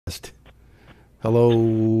Hello,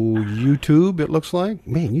 YouTube, it looks like.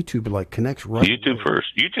 Man, YouTube like connects right YouTube away.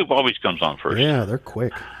 first. YouTube always comes on first. Yeah, they're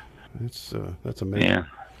quick. That's amazing. Yeah.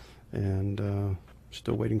 And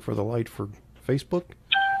still waiting for the light for Facebook.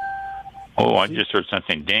 Oh, I just heard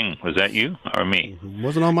something ding. Was that you or me? It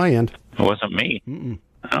wasn't on my end. It wasn't me. Mm-mm.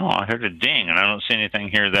 Oh, I heard a ding, and I don't see anything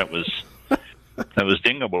here that was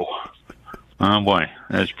dingable. Oh boy,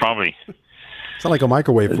 that's probably. It's not like a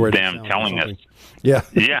microwave for it. Them telling us. Yeah.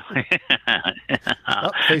 Yeah.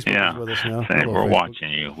 Oh, Facebook is with us now. Hey, Hello, we're Facebook.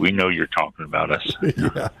 watching you. We know you're talking about us.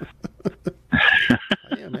 Yeah.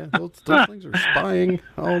 Yeah, man. Those things are spying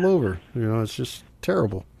all over. You know, it's just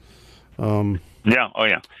terrible. Yeah. Oh,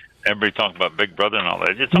 yeah. Everybody talking about Big Brother and all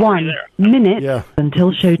that. It's already 1 there. minute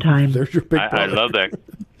until showtime. There's your Big Brother. I love that.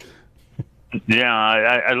 Yeah,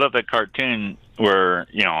 I love that cartoon where,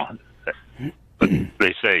 you know,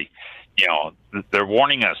 they say, you know, they're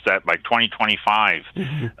warning us that by 2025,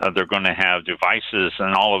 they're going to have devices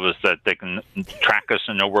and all of us that they can track us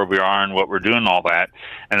and know where we are and what we're doing and all that.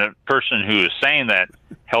 And the person who is saying that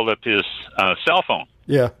held up his cell phone.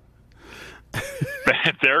 Yeah.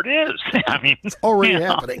 There it is. I mean, it's already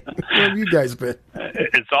happening. Where have you guys been?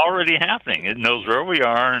 It's already happening. It knows where we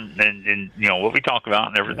are and you know what we talk about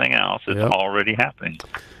and everything else. It's already happening.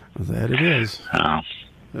 That it is.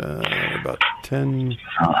 About 20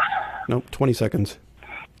 seconds.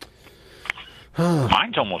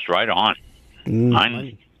 Mine's almost right on.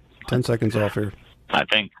 Mine 10 seconds off here. I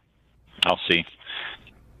think. I'll see.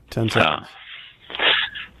 10 seconds.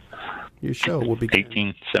 Your show will be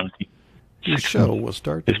 18, 17. Your show will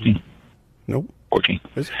start. 15. Nope. 14.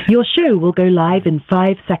 Your show will go live in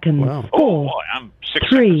 5 seconds. Wow. 4, boy, I'm 6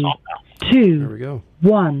 3, seconds off now. 2, There we go.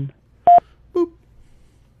 1. Boop.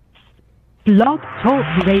 Blog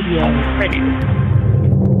Talk Radio.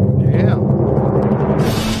 Yeah.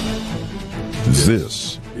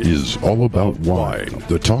 This is All About Wine,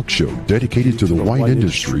 the talk show dedicated to the wine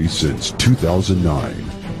industry since 2009.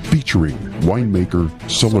 Featuring winemaker,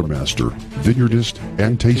 cellar master, vineyardist,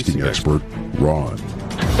 and tasting expert, Ron.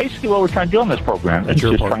 Basically, what we're trying to do on this program is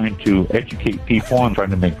just trying to educate people and trying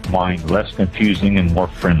to make wine less confusing and more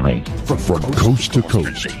friendly. From coast to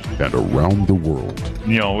coast and around the world.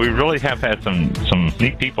 You know, we really have had some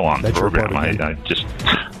neat people on the program. I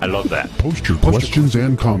love that. Post your questions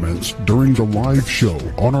and comments during the live show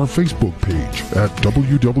on our Facebook page at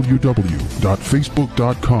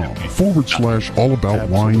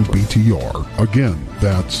www.facebook.com/allaboutwinebtr. Again,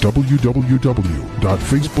 that's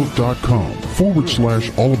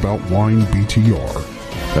www.facebook.com/allaboutwinebtr.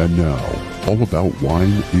 And now, All About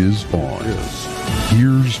Wine is on.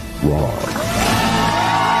 Here's Ron.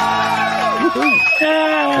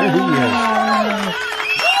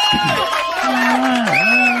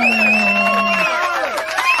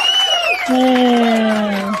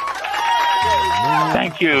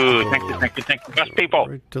 Thank you, bus people.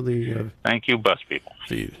 Right to the, thank you, bus people.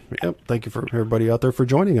 Yep. Thank you for everybody out there for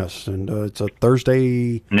joining us. And it's a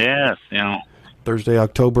Thursday. Yes, you know. Thursday, July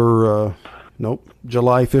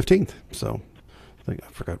 15th. So I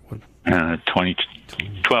forgot what.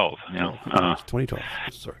 2012. You know. 2012.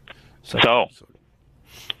 Sorry. So.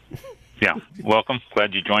 Yeah, welcome.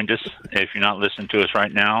 Glad you joined us. If you're not listening to us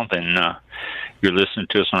right now, then you're listening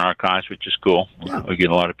to us on archives, which is cool. Yeah. We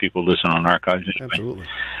get a lot of people listening on archives. Absolutely.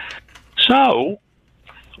 So,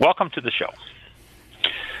 welcome to the show.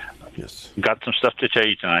 Yes. Got some stuff to tell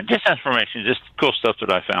you tonight. Just information, just cool stuff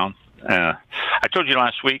that I found. I told you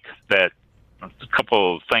last week that a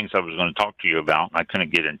couple of things I was going to talk to you about. I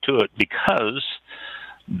couldn't get into it because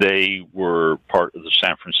they were part of the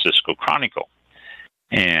San Francisco Chronicle.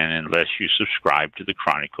 And unless you subscribe to the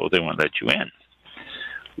Chronicle, they won't let you in.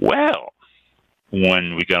 Well,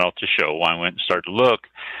 when we got off the show, I went and started to look,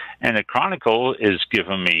 and the Chronicle is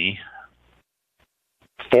giving me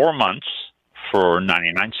 4 months for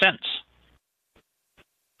 99 cents,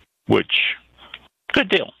 which, good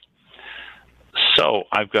deal. So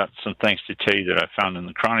I've got some things to tell you that I found in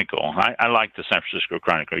the Chronicle. I like the San Francisco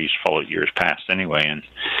Chronicle. I used to follow it years past anyway, and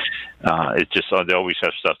it's just they always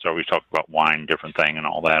have stuff. They always talk about wine, different thing, and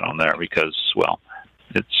all that on there because, well,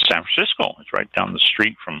 it's San Francisco. It's right down the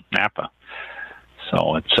street from Napa.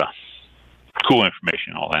 So it's cool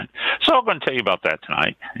information, all that. So I'm going to tell you about that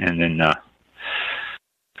tonight. And then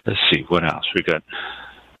let's see, what else? We got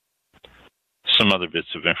some other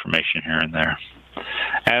bits of information here and there.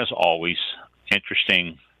 As always,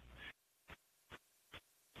 interesting.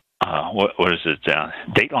 What is it?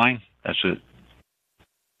 Dateline? That's it.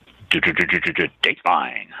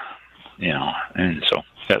 Dateline. You know, and so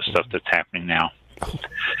that stuff that's happening now.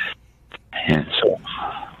 And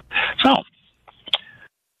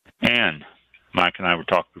and Mike and I were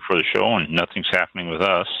talking before the show, and nothing's happening with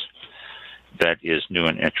us that is new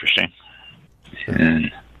and interesting.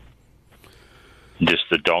 And just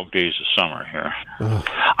the dog days of summer here.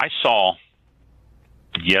 I saw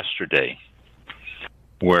yesterday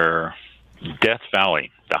where Death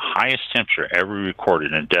Valley, the highest temperature ever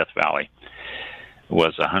recorded in Death Valley,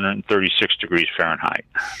 was 136 degrees Fahrenheit.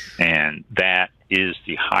 And that is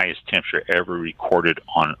the highest temperature ever recorded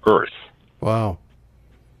on Earth. Wow.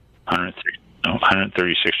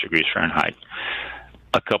 136 degrees Fahrenheit.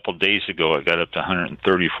 A couple days ago, it got up to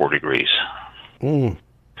 134 degrees.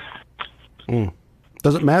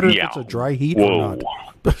 Does it matter if it's a dry heat or not?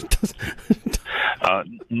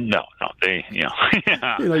 No. They, you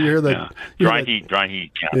hear that dry heat.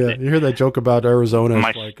 Yeah, you hear that joke about Arizona.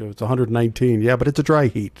 It's like it's 119. Yeah, but it's a dry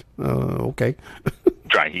heat. Okay.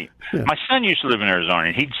 Dry heat. Yeah. My son used to live in Arizona,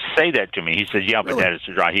 and he'd say that to me. He said, "Yeah, but Dad, it's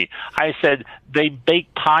a dry heat." I said, "They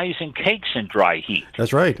bake pies and cakes in dry heat."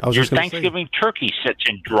 That's right. I was Your just going to say. Thanksgiving turkey sits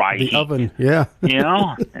in dry heat. The oven, yeah.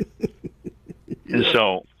 And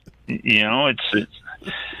so, it's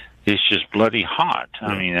just bloody hot.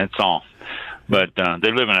 I mean, that's all. But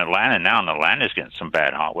they live in Atlanta now, and Atlanta's getting some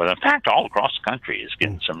bad hot weather. In fact, all across the country is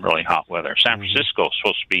getting some really hot weather. San Francisco is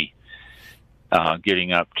supposed to be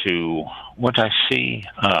getting up to, what I see,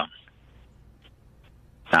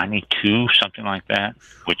 92, something like that,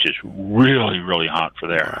 which is really, really hot for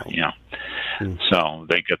there, So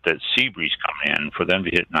they get that sea breeze coming in. For them to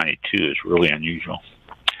hit 92 is really unusual.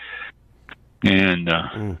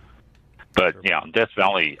 And, but yeah, Death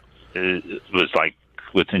Valley was like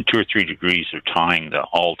within 2 or 3 degrees of tying the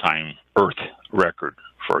all-time Earth record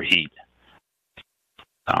for heat.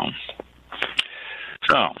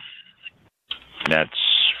 So that's,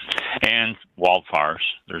 and wildfires.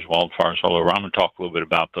 There's wildfires all over. I'm going to talk a little bit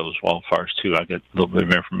about those wildfires too. I get a little bit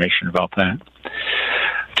of information about that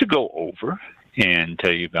to go over and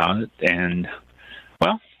tell you about it. And,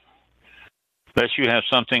 well, unless you have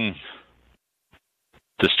something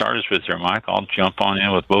to start us with there, Mike, I'll jump on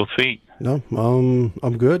in with both feet. No,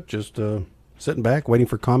 I'm good. Just sitting back, waiting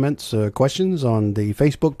for comments, questions on the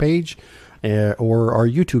Facebook page or our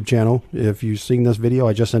YouTube channel. If you've seen this video,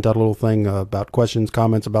 I just sent out a little thing about questions,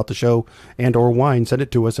 comments about the show and or wine. Send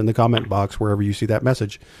it to us in the comment box wherever you see that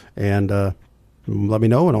message, and let me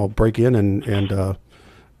know, and I'll break in and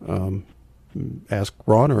ask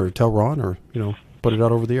Ron or tell Ron or put it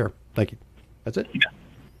out over the air. Thank you. That's it. Yeah.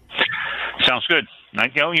 Sounds good.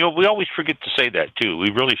 We always forget to say that too.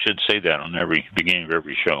 We really should say that on every beginning of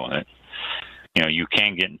every show. That you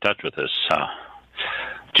can get in touch with us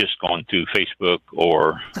just going through Facebook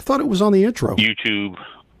or. I thought it was on the intro. YouTube.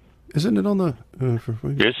 Isn't it on the?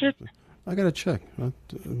 Is it? I gotta check.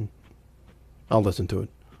 I'll listen to it.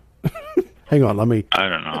 Hang on, let me. I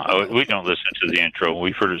don't know. We don't listen to the intro.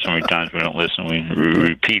 We've heard it so many times. We don't listen. We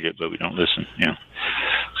repeat it, but we don't listen. Yeah.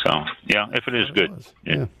 So yeah, if it is good,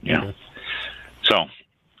 yeah. Okay.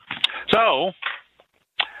 So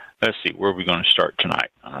let's see, where are we going to start tonight?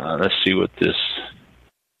 Let's see what this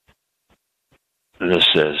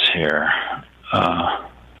says here. Well,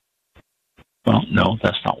 no,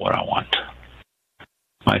 that's not what I want.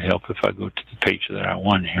 Might help if I go to the page that I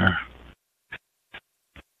want here.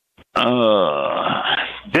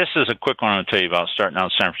 This is a quick one I'll tell you about starting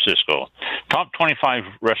out in San Francisco. Top 25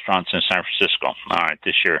 restaurants in San Francisco. All right,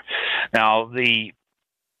 this year. Now, the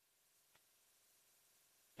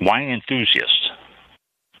Wine Enthusiast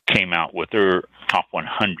came out with their top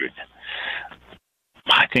 100.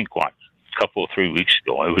 I think a couple of 3 weeks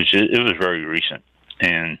ago. It was very recent,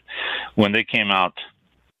 and when they came out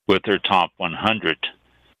with their top 100,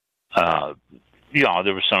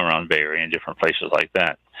 there was some around the Bay Area and different places like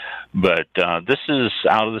that. But this is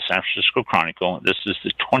out of the San Francisco Chronicle. This is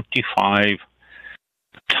the 25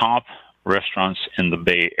 top restaurants in the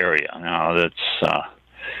Bay Area. Now that's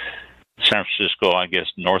San Francisco, I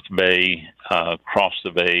guess, North Bay, across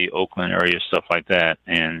the Bay, Oakland area, stuff like that.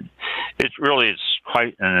 And it's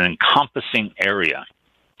quite an encompassing area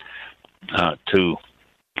to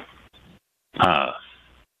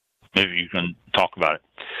maybe you can talk about it.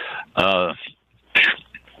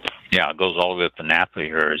 It goes all the way up to Napa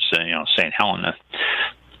here. It's, St. Helena.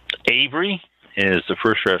 Avery is the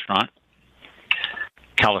first restaurant.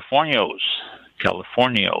 Californios,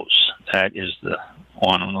 that is the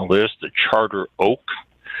one on the list. The Charter Oak,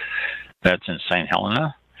 that's in St.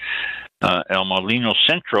 Helena. El Molino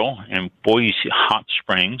Centro in Boise Hot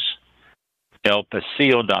Springs. El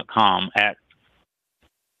Paseo.com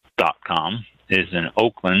is in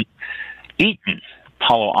Oakland. Eaton,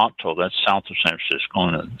 Palo Alto, that's south of San Francisco,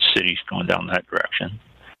 and the city's going down that direction.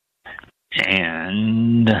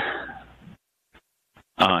 And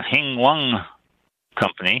Hing Lung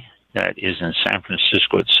Company, that is in San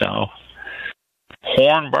Francisco itself.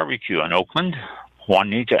 Horn Barbecue in Oakland.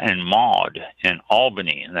 Juanita and Maud in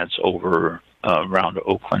Albany, and that's over around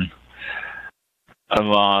Oakland.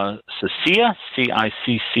 La Ciccia,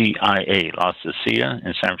 C-I-C-C-I-A, La Ciccia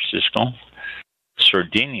in San Francisco.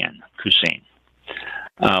 Sardinian cuisine.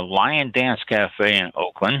 Lion Dance Cafe in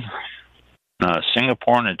Oakland.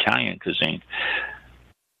 Singapore and Italian cuisine.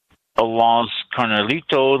 Los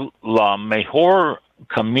Carnelito La Mejor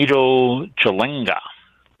Comida Chilenga,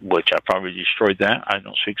 which I probably destroyed that. I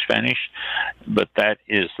don't speak Spanish, but that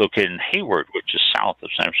is located in Hayward, which is south of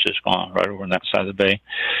San Francisco, right over on that side of the bay.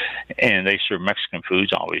 And they serve Mexican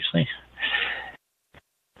foods, obviously.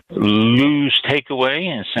 Lou's Takeaway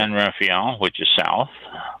in San Rafael, which is south.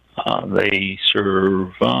 They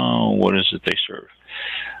serve, what is it they serve?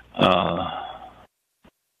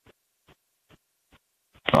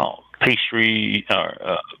 Pastry,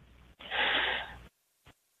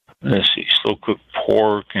 let's see, slow cooked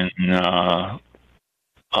pork and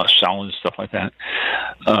salad and stuff like that.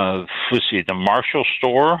 Let's see, the Marshall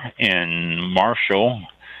Store in Marshall,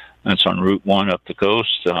 that's on Route 1 up the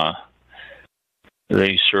coast.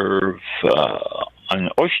 They serve an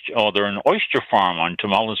oyster. Oh, they're an oyster farm on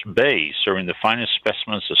Tamales Bay, serving the finest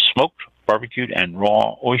specimens of smoked, barbecued, and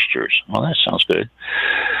raw oysters. Well, that sounds good.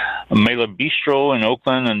 Mela Bistro in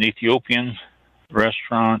Oakland, an Ethiopian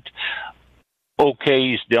restaurant.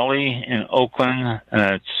 OK's Deli in Oakland,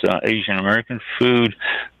 that's Asian American food.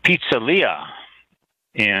 Pizzeria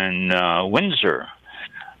in Windsor,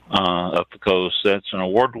 up the coast. That's an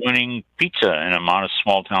award-winning pizza in a modest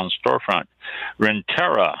small-town storefront.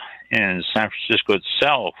 Rentera in San Francisco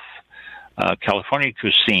itself, California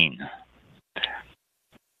cuisine.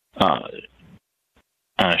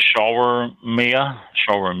 Shawarma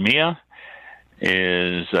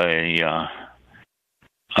is a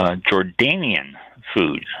Jordanian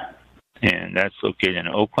food, and that's located in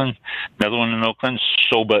Oakland. Another one in Oakland,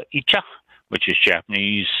 Soba Icha, which is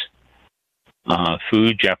Japanese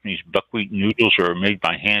food. Japanese buckwheat noodles are made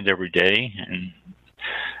by hand every day and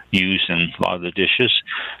used in a lot of the dishes.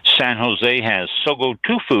 San Jose has Sogo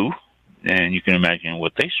Tofu, and you can imagine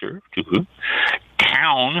what they serve, tofu.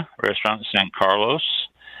 Town Restaurant in San Carlos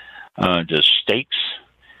does steaks.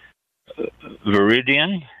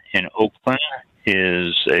 Viridian in Oakland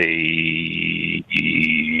is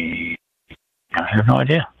I have no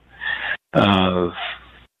idea.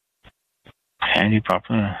 Handy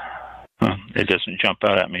proper. It doesn't jump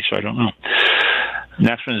out at me, so I don't know.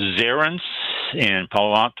 Next one is Zaren's in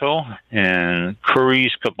Palo Alto, and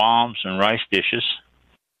curries, kebabs, and rice dishes.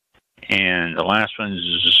 And the last one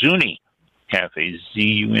is Zuni Cafe,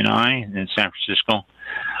 Z-U-N-I, in San Francisco.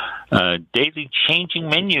 Daily changing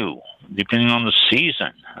menu, depending on the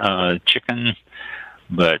season. Chicken,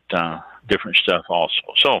 but different stuff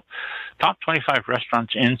also. So, top 25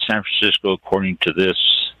 restaurants in San Francisco according to this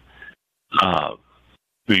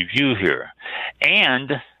review here.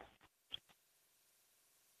 And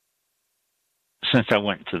since I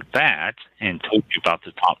went to that and told you about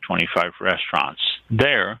the top 25 restaurants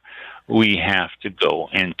there, we have to go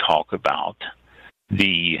and talk about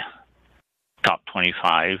the top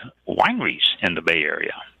 25 wineries in the Bay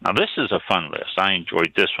Area. Now, this is a fun list. I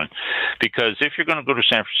enjoyed this one because if you're going to go to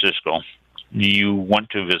San Francisco, you want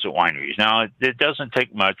to visit wineries. Now, it doesn't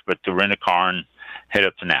take much but to rent a car and head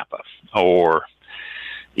up to Napa, or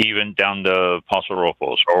even down to Paso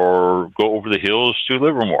Robles, or go over the hills to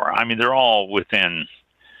Livermore. I mean, they're all within,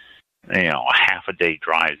 a half a day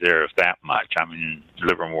drive there, if that much. I mean,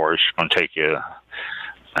 Livermore is going to take you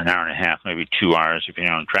an hour and a half, maybe 2 hours if you're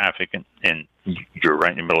on traffic, and you're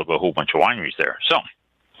right in the middle of a whole bunch of wineries there. So,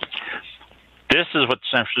 this is what the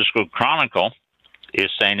San Francisco Chronicle is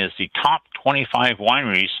saying is the top 25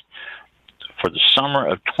 wineries for the summer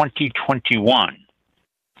of 2021.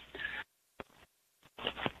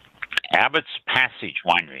 Abbott's Passage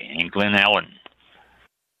Winery in Glen Ellen.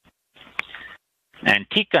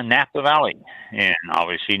 Antica Napa Valley in,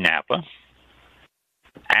 obviously, Napa.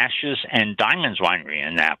 Ashes and Diamonds Winery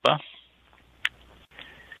in Napa.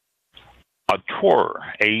 Auteur,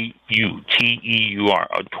 A-U-T-E-U-R,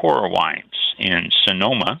 Auteur Wines in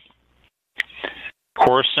Sonoma.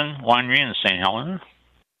 Corson Winery in St. Helena.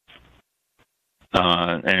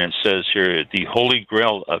 And it says here, the Holy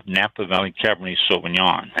Grail of Napa Valley Cabernet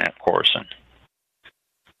Sauvignon at Corson.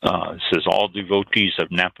 It says all devotees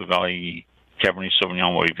of Napa Valley Cabernet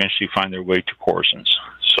Sauvignon will eventually find their way to Corson's.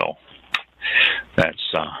 So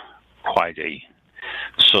that's quite a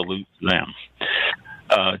salute to them.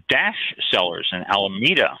 Dash Cellars in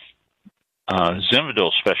Alameda,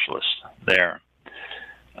 Zinfandel specialist there.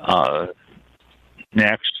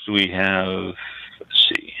 Next we have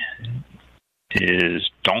is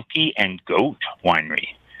Donkey and Goat Winery.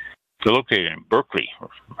 They're located in Berkeley,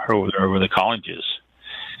 over there where the college is.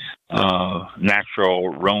 Natural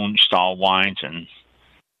Rhone-style wines and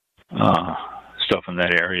stuff in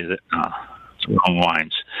that area, that Rhone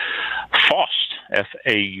wines. Faust,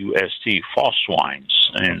 F-A-U-S-T, Faust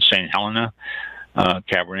wines in St. Helena,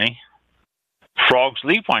 Cabernet. Frog's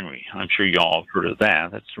Leap Winery. I'm sure you all have heard of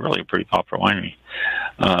that. That's really a pretty popular winery.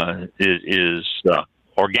 It is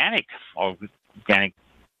organic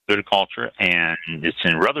viticulture, and it's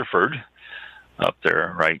in Rutherford, up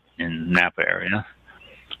there, right in Napa area.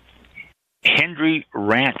 Hendry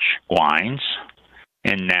Ranch Wines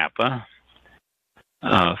in Napa,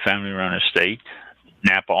 family-run estate.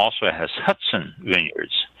 Napa also has Hudson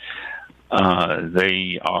Vineyards.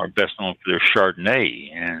 They are best known for their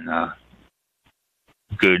Chardonnay and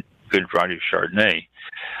good variety of Chardonnay.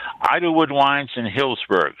 Idlewood Wines in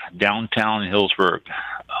Hillsburg, downtown Hillsburg,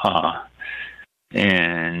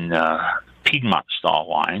 and Piedmont-style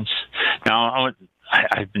wines. Now,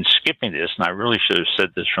 I've been skipping this, and I really should have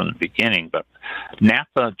said this from the beginning, but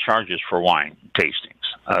Napa charges for wine tastings.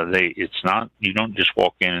 It's not, you don't just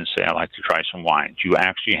walk in and say, I'd like to try some wines. You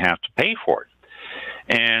actually have to pay for it.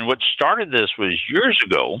 And what started this was years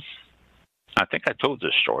ago. I think I told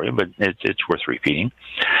this story, but it's worth repeating.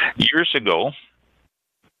 Years ago,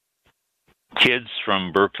 kids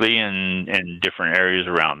from Berkeley and different areas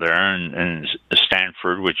around there, and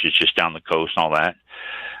Stanford, which is just down the coast and all that,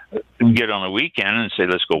 get on a weekend and say,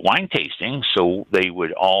 let's go wine tasting. So they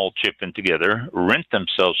would all chip in together, rent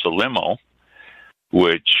themselves a limo,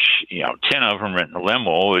 which, 10 of them renting a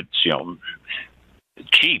limo, it's,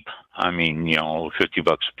 cheap. I mean, $50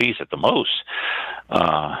 a piece at the most.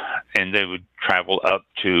 And they would travel up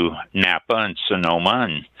to Napa and Sonoma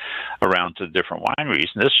and around to different wineries.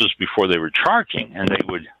 And this was before they were charging, and they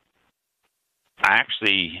would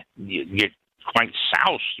actually get quite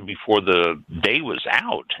soused before the day was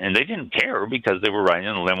out. And they didn't care because they were riding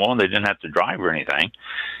in a limo and they didn't have to drive or anything.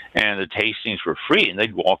 And the tastings were free, and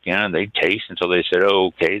they'd walk in and they'd taste until they said, oh,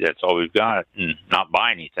 okay, that's all we've got, and not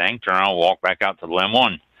buy anything, turn around, walk back out to the limo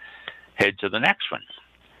and head to the next one.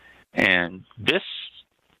 And this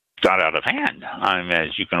got out of hand.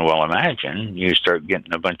 As you can well imagine, you start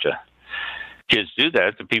getting a bunch of kids do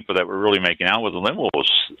that. The people that were really making out with the limo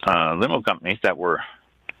companies that were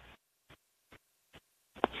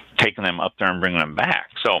taking them up there and bringing them back.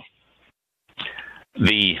 So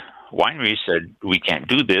the winery said, we can't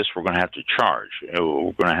do this. We're going to have to charge.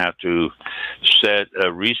 We're going to have to set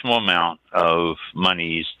a reasonable amount of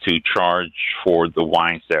monies to charge for the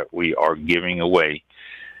wines that we are giving away,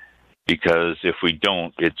 because if we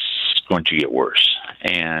don't, it's going to get worse.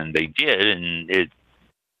 And they did, and it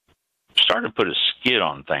started to put a skid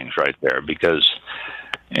on things right there, because,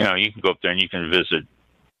 you can go up there and you can visit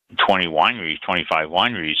 20 wineries, 25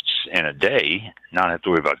 wineries in a day, not have to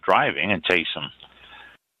worry about driving, and taste some,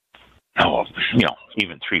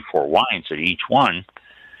 even 3-4 wines at each one.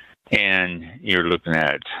 And you're looking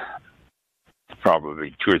at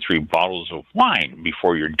probably 2 or 3 bottles of wine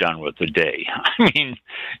before you're done with the day. I mean,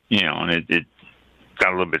 and it got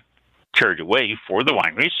a little bit carried away for the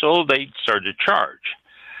winery, so they started to charge.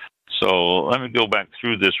 So let me go back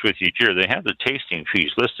through this with you here. They have the tasting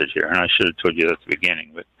fees listed here, and I should have told you that at the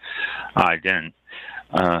beginning, but I didn't.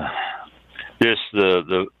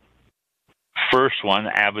 The first one,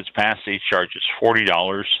 Abbott's Passage, charges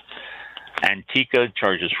 $40. Antica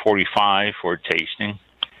charges $45 for tasting.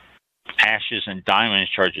 Ashes and Diamonds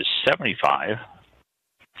charges $75.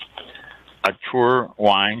 Atour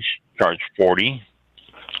Wines charge $40.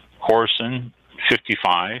 Corson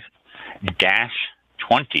 $55. Dash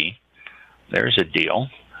 $20. There's a deal.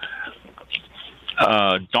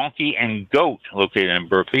 Donkey and Goat, located in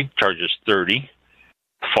Berkeley, charges $30.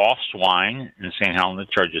 Faust Wine in St. Helena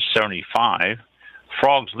charges $75.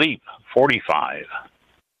 Frog's Leap, $45.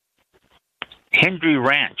 Hendry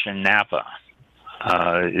Ranch in Napa.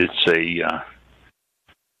 It's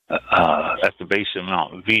at the base of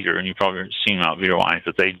Mount Veeder, and you've probably seen Mount Veeder wines,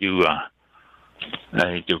 but they do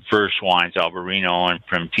diverse wines, Albarino and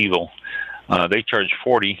Primitivo. They charge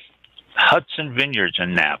 $40. Hudson Vineyards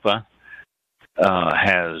in Napa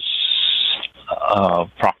has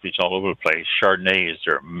properties all over the place. Chardonnay is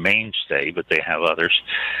their mainstay, but they have others.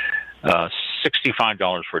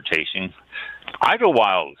 $65 for tasting.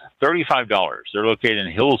 Idlewild, $35. They're located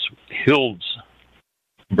in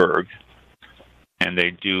Hillsburg, and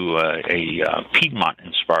they do a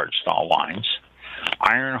Piedmont-inspired style wines.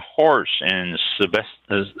 Iron Horse in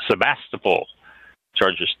Sebastopol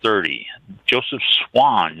charges $30. Joseph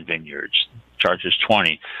Swan Vineyards charges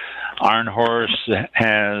 $20. Iron Horse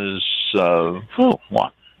has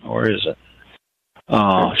where is it?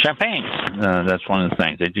 Champagnes. That's one of the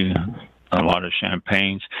things. They do a lot of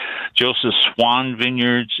champagnes. Joseph Swan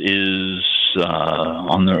Vineyards is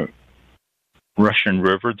on the Russian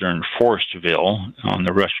River. They're in Forestville on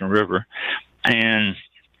the Russian River. And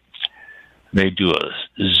they do a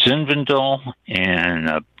Zinfandel and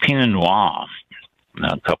a Pinot Noir,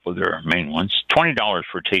 a couple of their main ones. $20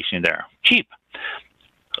 for tasting there. Cheap.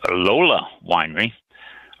 Lola Winery,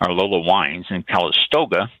 or Lola Wines in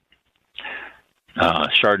Calistoga.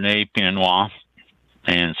 Chardonnay, Pinot Noir,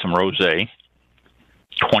 and some Rosé.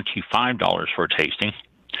 $25 for tasting.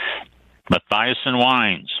 Matthias and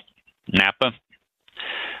Wines, Napa.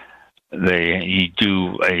 They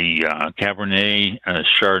do a Cabernet, a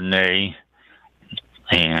Chardonnay,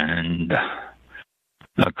 and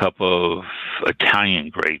a couple of Italian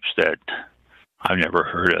grapes that I've never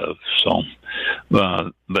heard of. So,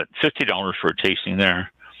 but $50 for a tasting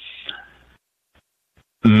there.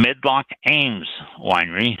 Medlock Ames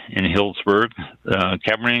Winery in Hillsburg,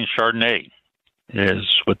 Cabernet and Chardonnay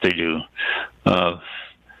is what they do.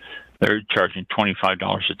 They're charging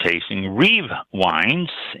 $25 a tasting. Reeve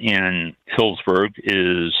Wines in Hillsburg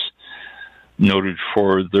is noted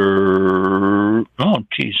for their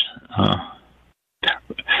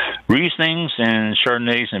Rieslings and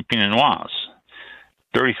Chardonnays and Pinot Noirs.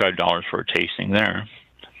 $35 for a tasting there.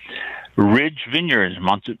 Ridge Vineyards,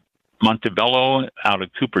 Montebello out of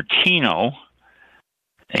Cupertino,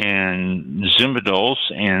 and Zinfandels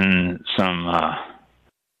and some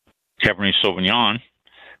Cabernet Sauvignon.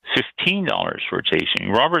 $15 for a tasting.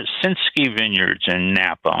 Robert Sinsky Vineyards in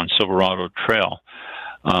Napa on Silverado Trail.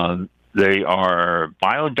 They are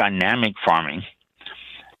biodynamic farming,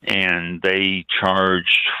 and they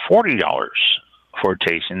charge $40 for a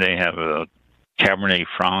tasting. They have a Cabernet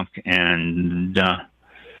Franc, and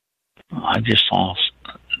I just saw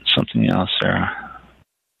something else there.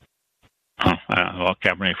 Well,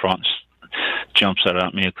 Cabernet Franc jumps out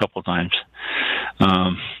at me a couple times.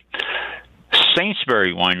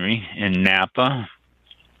 Saintsbury Winery in Napa,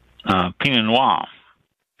 Pinot Noir,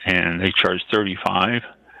 and they charge $35.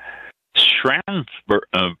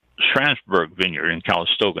 Schransburg Vineyard in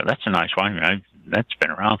Calistoga. That's a nice winery. That's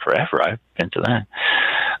been around forever. I've been to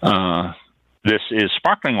that. This is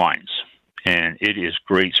sparkling wines, and it is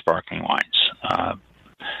great sparkling wines.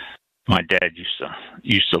 My dad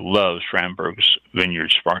used to love Schransburg's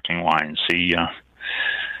Vineyard sparkling wines. He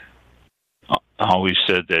always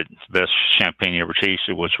said that the best champagne he ever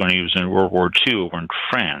tasted was when he was in World War II over in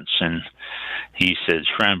France, and he said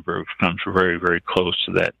Schransburg comes very, very close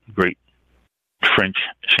to that great French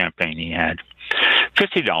champagne he had.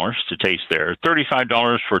 $50 to taste there.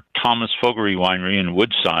 $35 for Thomas Fogarty Winery in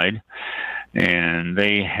Woodside, and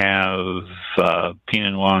they have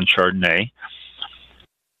Pinot Noir and Chardonnay.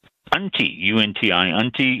 Unti, U-N-T-I,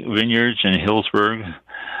 Unti Vineyards in Hillsburg.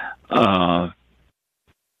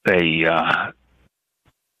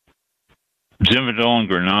 Zinfandel and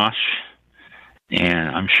Grenache,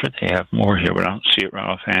 and I'm sure they have more here, but I don't see it right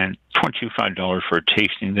offhand. $25 for a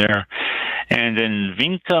tasting there. And then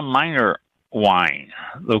Vinca Minor Wine,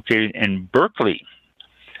 located in Berkeley.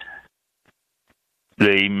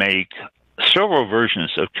 They make several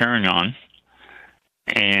versions of Carignan,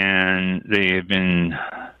 and they have been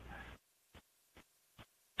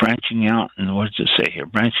branching out, and what does it say here?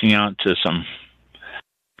 Branching out to some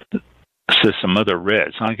other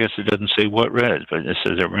reds. I guess it doesn't say what reds, but it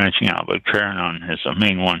says they're branching out. But Carignan is the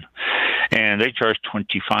main one, and they charge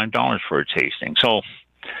 $25 for a tasting. So,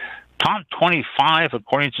 top 25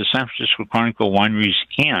 according to San Francisco Chronicle wineries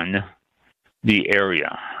in the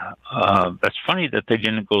area. That's funny that they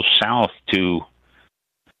didn't go south to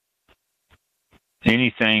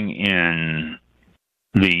anything in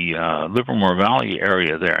the Livermore Valley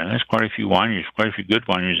area there. And there's quite a few wineries, quite a few good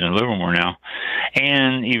wineries in Livermore now,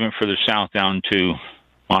 and even further south down to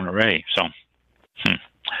Monterey. So,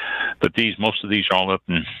 but most of these are all up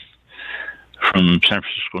from San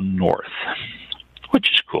Francisco north,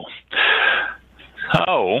 which is cool.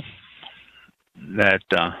 So, that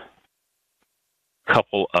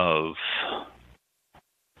couple of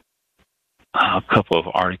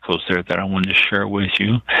articles there that I wanted to share with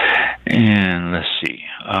you. And let's see,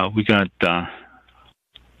 we got,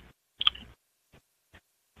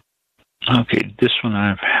 okay, this one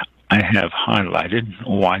I have highlighted.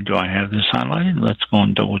 Why do I have this highlighted? Let's go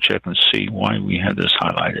and double check and see why we have this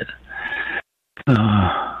highlighted.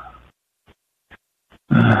 I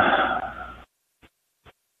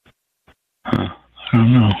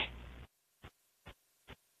don't know.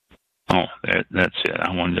 Oh, that's it. I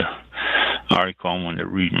wanted to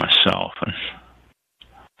read myself.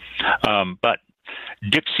 But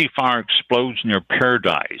Dixie Fire explodes near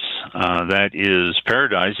Paradise. That is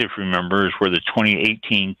Paradise, if you remember, is where the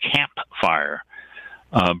 2018 Camp Fire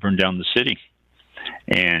burned down the city.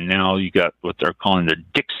 And now you got what they're calling the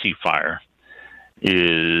Dixie Fire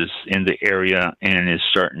is in the area and is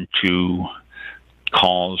starting to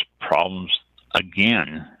cause problems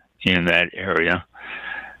again in that area.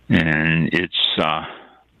 And it's,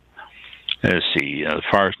 let's see, the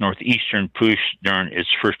fire's northeastern push during its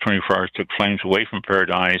first 24 hours took flames away from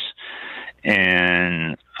Paradise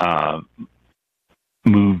and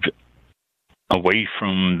moved away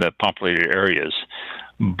from the populated areas.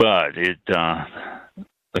 But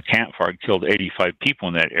the campfire killed 85 people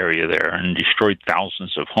in that area there and destroyed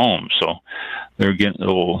thousands of homes. So they're getting a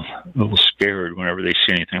little scared whenever they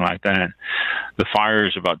see anything like that. The fire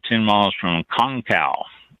is about 10 miles from Concal.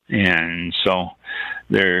 And so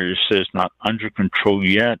it's not under control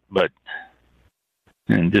yet,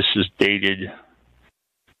 and this is dated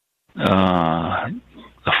the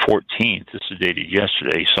 14th. This is dated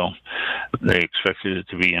yesterday, so they expected it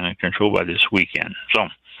to be under control by this weekend. So,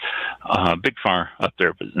 big fire up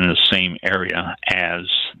there, but in the same area as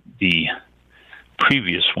the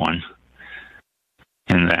previous one.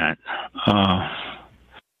 In that,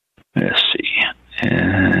 let's see,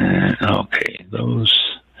 and okay, those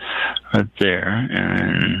right there,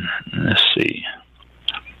 and let's see.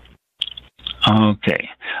 Okay.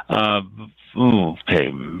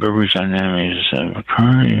 Okay. Beverage dynamics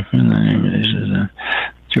occurring in the name of this is a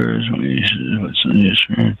tourism. What's in this?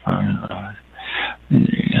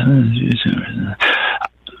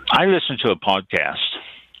 I listened to a podcast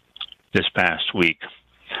this past week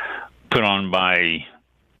put on by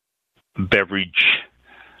Beverage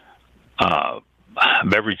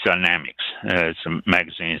Dynamics. It's a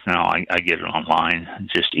magazine now. I get it online,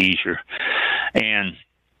 just easier. And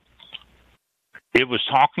it was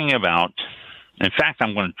talking about, in fact,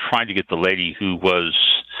 I'm going to try to get the lady who was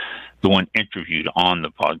the one interviewed on the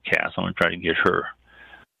podcast. I'm going to try to get her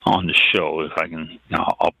on the show if I can.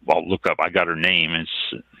 I'll look up. I got her name.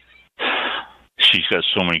 She's got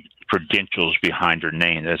so many credentials behind her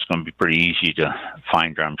name that's going to be pretty easy to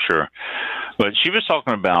find her, I'm sure. But she was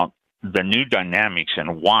talking about the new dynamics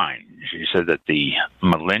in wine. She said that the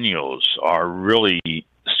millennials are really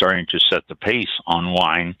starting to set the pace on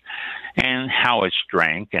wine and how it's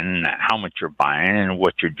drank and how much you're buying and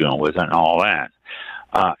what you're doing with it and all that.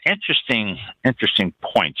 Interesting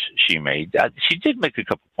points she made. She did make a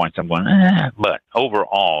couple points I'm going, but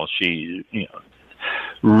overall she,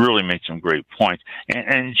 really made some great points.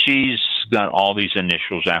 And she's got all these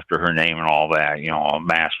initials after her name and all that, a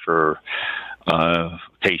master,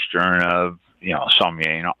 taster, and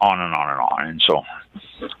sommelier, on and on and on. And so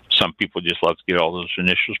some people just love to get all those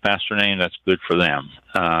initials past their name. That's good for them.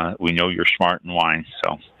 We know you're smart in wine.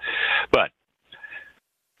 But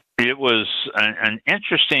it was an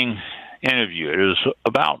interesting interview. It was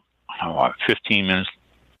about 15 minutes,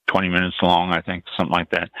 20 minutes long, I think, something like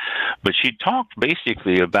that. But she talked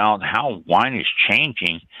basically about how wine is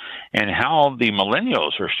changing and how the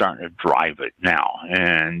millennials are starting to drive it now.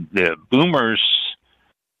 And the boomers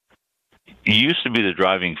used to be the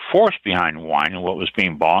driving force behind wine and what was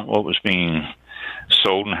being bought, what was being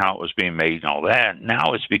sold, and how it was being made and all that.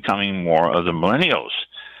 Now it's becoming more of the millennials.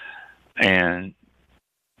 And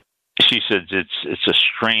she said it's a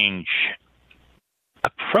strange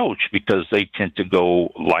approach because they tend to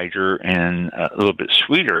go lighter and a little bit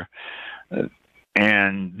sweeter.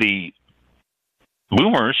 And the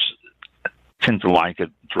boomers tend to like it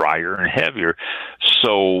drier and heavier.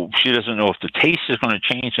 So she doesn't know if the taste is going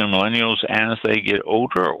to change in millennials as they get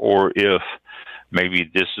older, or if maybe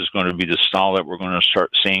this is going to be the style that we're going to start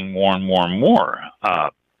seeing more and more and more.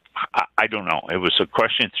 I don't know. It was a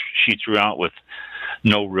question she threw out with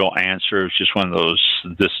no real answer. It's just one of those,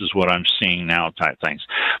 this is what I'm seeing now type things.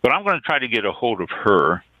 But I'm going to try to get a hold of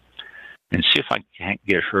her and see if I can't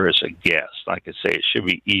get her as a guest. Like I say, it should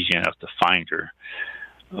be easy enough to find her.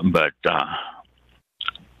 But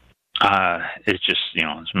it's just,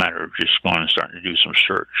 it's a matter of just going and starting to do some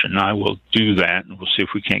search. And I will do that, and we'll see if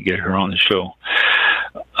we can't get her on the show.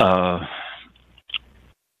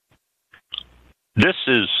 This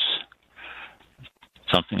is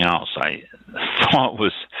something else I thought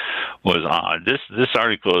was odd. This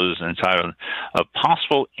article is entitled "A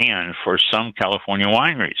Possible End for Some California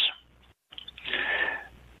Wineries,"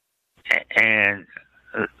 and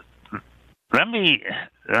let me.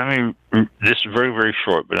 This is very, very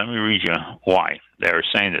short, but let me read you why they are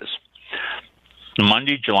saying this.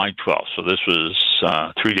 Monday, July 12th. So this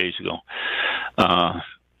was 3 days ago.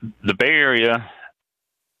 The Bay Area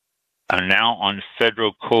are now on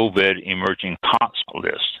federal COVID emerging hotspot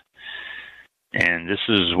list. And this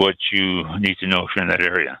is what you need to know if you're in that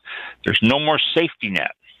area. There's no more safety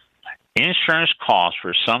net. Insurance costs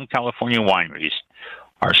for some California wineries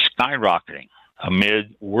are skyrocketing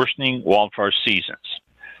amid worsening wildfire seasons.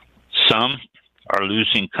 Some are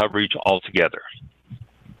losing coverage altogether.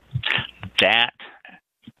 That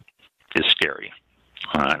is scary.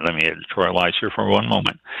 Let me editorialize here for one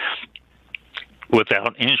moment.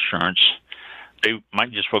 Without insurance, they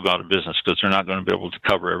might just well go out of business because they're not going to be able to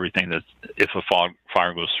cover everything that if a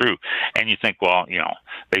fire goes through. And you think, well,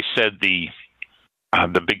 they said the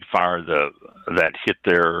big fire that hit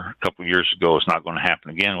there a couple of years ago is not going to happen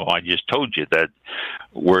again. Well, I just told you that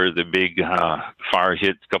where the big fire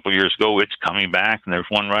hit a couple of years ago, it's coming back, and there's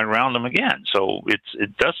one right around them again. So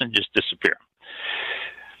it doesn't just disappear.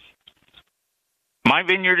 My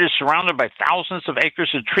vineyard is surrounded by thousands of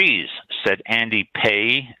acres of trees, said Andy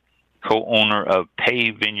Pay, co-owner of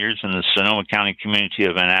Pay Vineyards in the Sonoma County community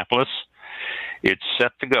of Annapolis. It's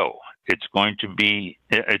set to go. It's going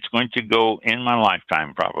to go in my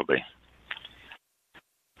lifetime, probably.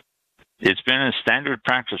 It's been a standard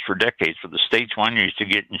practice for decades for the state's wineries to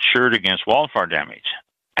get insured against wildfire damage,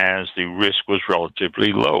 as the risk was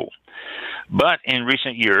relatively low. But in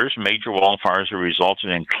recent years, major wildfires have resulted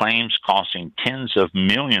in claims costing tens of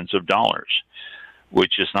millions of dollars,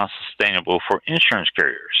 which is not sustainable for insurance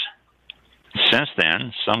carriers. Since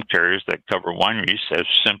then, some carriers that cover wineries have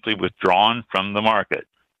simply withdrawn from the market.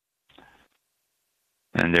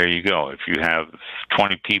 And there you go. If you have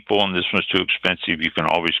 20 people and this one's too expensive, you can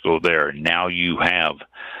always go there. Now you have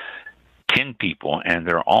 10 people and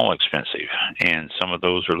they're all expensive. And some of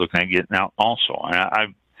those are looking at getting out also. And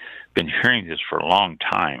I've been hearing this for a long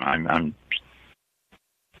time.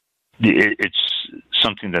 It's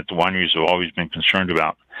something that the wineries have always been concerned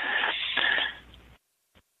about.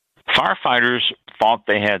 Firefighters thought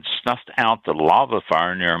they had snuffed out the lava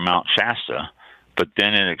fire near Mount Shasta, but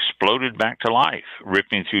then it exploded back to life,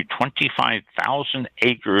 ripping through 25,000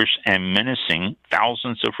 acres and menacing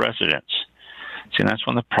thousands of residents. See, that's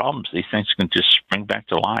one of the problems. These things can just spring back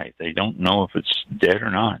to life. They don't know if it's dead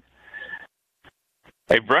or not.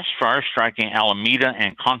 A brush fire striking Alameda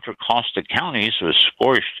and Contra Costa counties was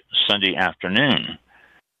scorched Sunday afternoon.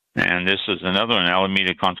 And this is another one.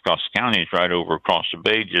 Alameda, Contra Costa County is right over across the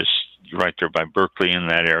bay, just right there by Berkeley in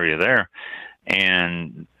that area there.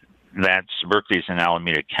 And Berkeley's in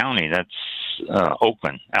Alameda County. That's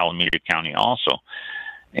Oakland, Alameda County also.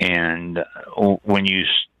 And when you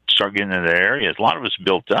start getting into that area, a lot of it's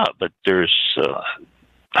built up, but there's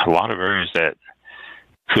a lot of areas that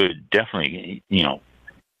could definitely,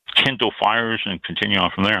 kindle fires and continue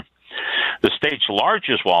on from there. The state's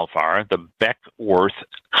largest wildfire, the Beckworth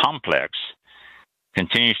Complex,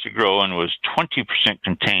 continues to grow and was 20%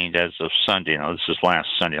 contained as of Sunday. Now, this is last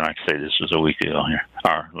Sunday. Like I say, this was a week ago here,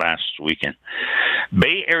 or last weekend.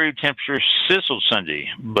 Bay Area temperatures sizzled Sunday,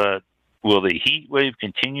 but will the heat wave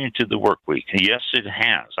continue into the work week? Yes, it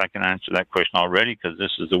has. I can answer that question already because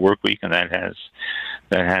this is the work week, and that has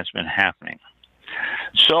been happening.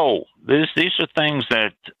 So these are things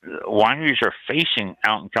that wineries are facing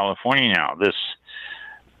out in California now.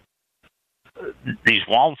 These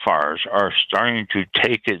wildfires are starting to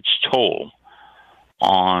take its toll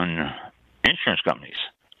on insurance companies,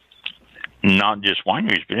 not just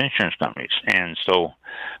wineries, but insurance companies. And so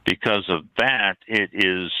because of that, it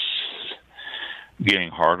is getting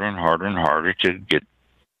harder and harder and harder to get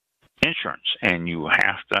insurance. And you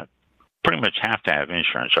pretty much have to have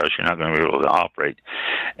insurance, or else you're not going to be able to operate.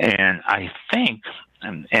 And I think,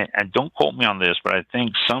 and don't quote me on this, but I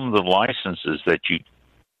think some of the licenses that you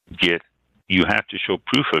get, you have to show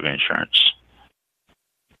proof of insurance.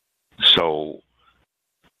 So,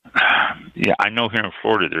 yeah, I know here in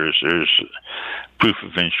Florida there's proof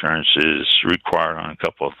of insurance is required on a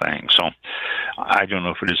couple of things. So I don't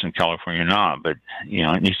know if it is in California or not, but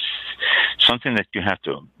it's something that you have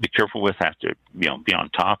to be careful with, have to be on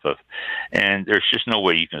top of. And there's just no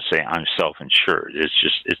way you can say I'm self-insured.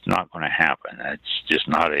 It's not going to happen. It's just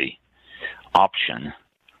not a option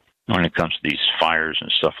when it comes to these fires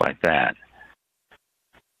and stuff like that.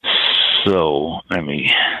 So let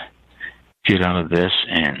me get out of this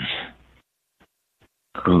and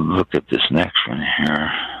look at this next one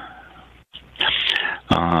here.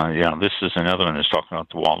 Yeah, this is another one that's talking about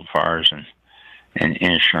the wildfires and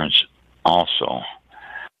insurance also.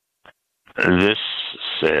 This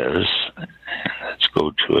says, let's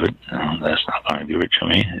go to it. No, that's not going to give it to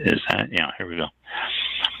me. Is that? Yeah, here we go.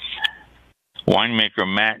 Winemaker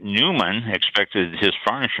Matt Newman expected his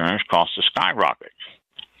fire insurance costs to skyrocket.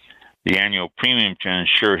 The annual premium to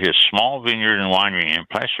insure his small vineyard and winery in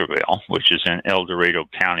Placerville, which is in El Dorado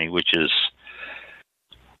County, which is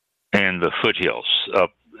and the foothills,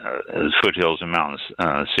 up foothills and mountains,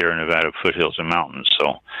 Sierra Nevada foothills and mountains.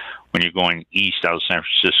 So when you're going east out of San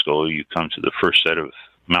Francisco, you come to the first set of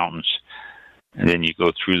mountains, and then you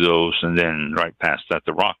go through those, and then right past that,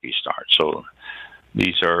 the Rockies start. So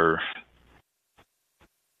this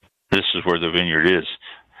is where the vineyard is.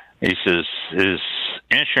 He says his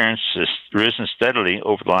insurance has risen steadily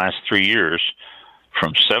over the last 3 years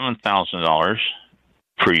from $7,000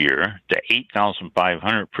 per year to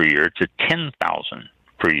 $8,500 per year to $10,000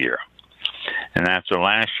 per year. And after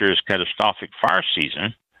last year's catastrophic fire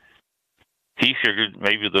season, he figured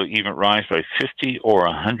maybe they'll even rise by 50 or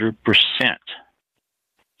 100%.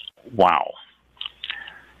 Wow.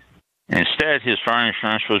 Instead, his fire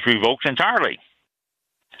insurance was revoked entirely.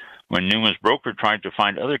 When Newman's broker tried to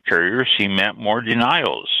find other carriers, he met more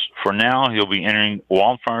denials. For now, he'll be entering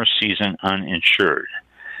wildfire season uninsured.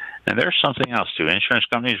 And there's something else, too. Insurance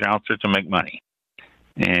companies are out there to make money.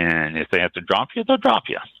 And if they have to drop you, they'll drop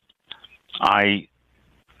you. I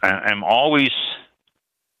am always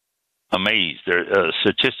amazed. There a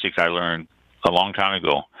statistic I learned a long time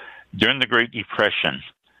ago. During the Great Depression,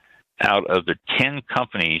 out of the 10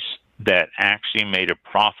 companies that actually made a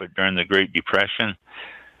profit during the Great Depression,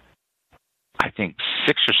 I think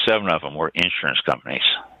 6 or 7 of them were insurance companies.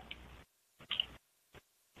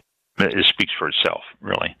 It speaks for itself,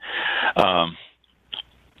 really.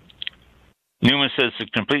 Newman says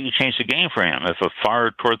it completely changed the game for him. If a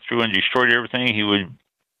fire tore through and destroyed everything, it would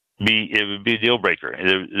be a deal breaker.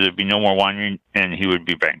 There'd be no more winery, and he would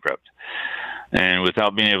be bankrupt. And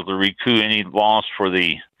without being able to recoup any loss for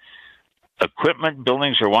the equipment,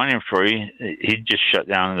 buildings, or wine inventory, he'd just shut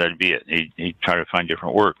down, and that'd be it. He'd try to find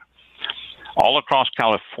different work. All across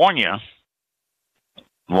California,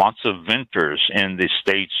 lots of vintners in the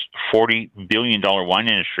state's $40 billion wine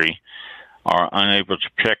industry are unable to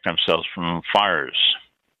protect themselves from fires.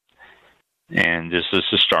 And this is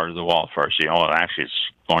the start of the wildfire season. Oh, actually,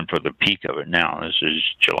 it's going toward the peak of it now. This is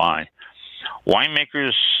July.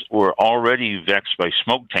 Winemakers were already vexed by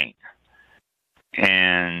smoke taint,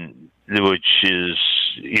 and which is,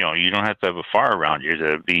 you don't have to have a fire around you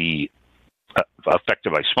to be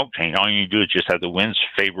affected by smoke taint. All you do is just have the winds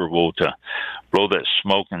favorable to blow that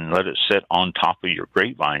smoke and let it sit on top of your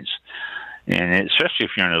grapevines. And especially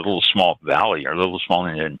if you're in a little small valley or a little small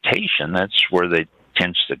indentation, that's where they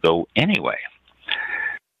tends to go anyway.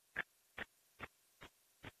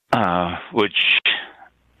 Which,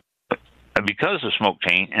 because of smoke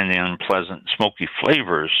taint and the unpleasant smoky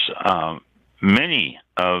flavors, many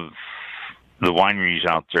of the wineries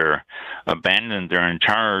out there abandoned their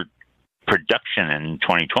entire production in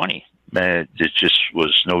 2020. It just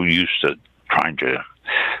was no use to trying to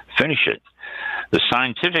finish it. The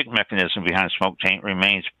scientific mechanism behind smoke taint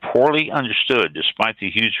remains poorly understood, despite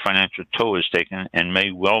the huge financial toll it's taken and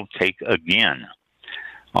may well take again.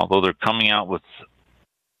 Although they're coming out with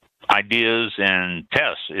ideas and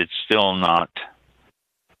tests, it's still not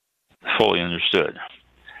fully understood.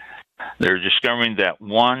 They're discovering that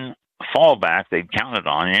one fallback they'd counted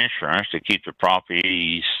on, insurance, to keep the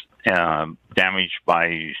properties damaged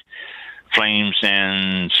by flames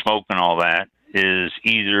and smoke and all that, is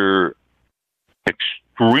either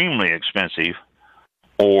extremely expensive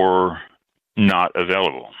or not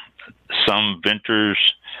available. Some vintners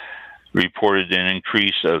reported an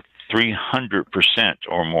increase of 300%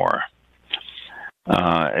 or more.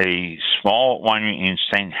 A small winery in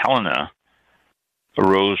St. Helena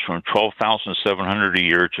arose from $12,700 a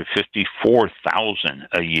year to $54,000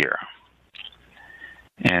 a year.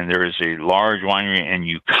 And there is a large winery in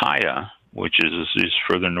Ukiah, which is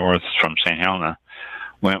further north from St. Helena,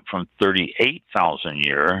 went from $38,000 a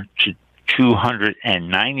year to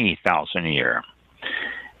 $290,000 a year.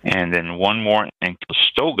 And then one more in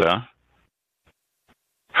Costoga,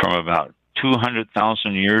 from about $200,000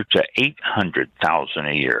 a year to $800,000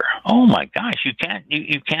 a year. Oh my gosh, you can't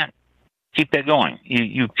keep that going.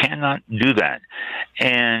 You cannot do that.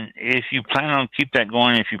 And if you plan on keep that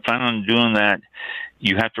going, if you plan on doing that,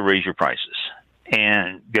 you have to raise your prices.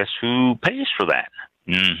 And guess who pays for that?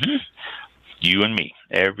 You and me.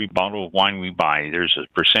 Every bottle of wine we buy, there's a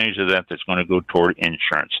percentage of that that's going to go toward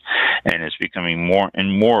insurance. And it's becoming more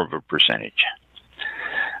and more of a percentage.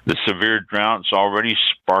 The severe drought's already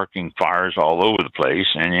sparking fires all over the place,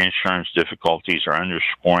 and insurance difficulties are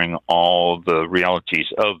underscoring all the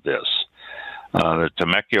realities of this. The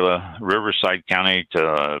Temecula, Riverside County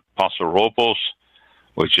to Paso Robles,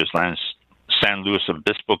 which is San Luis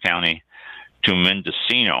Obispo County, to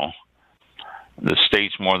Mendocino, the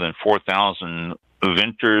state's more than 4,000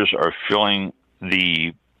 vintners are feeling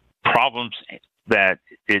the problems that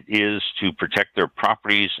it is to protect their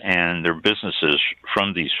properties and their businesses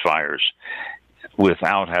from these fires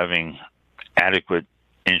without having adequate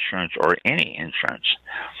insurance or any insurance.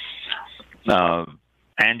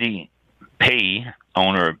 Andy Pay,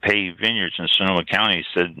 owner of Pay Vineyards in Sonoma County,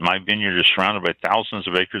 said, "My vineyard is surrounded by thousands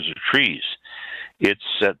of acres of trees. It's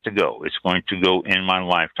set to go. It's going to go in my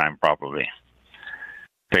lifetime, probably."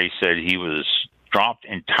 Pay said he was dropped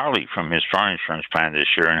entirely from his fire insurance plan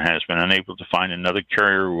this year and has been unable to find another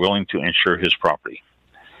carrier willing to insure his property.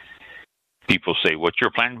 People say, "What's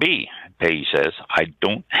your plan B?" Pay says, "I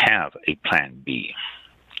don't have a plan B."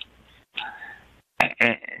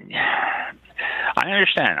 And I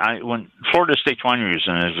understand. When Florida State Winery was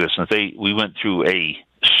in existence, we went through a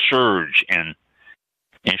surge in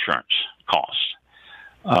insurance costs.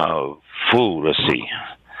 Let's see.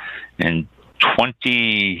 In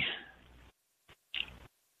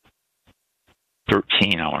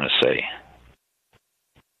 2013, I want to say.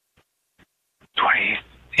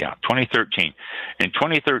 2013. In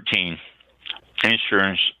 2013,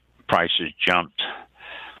 insurance prices jumped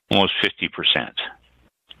almost 50%.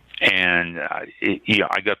 And I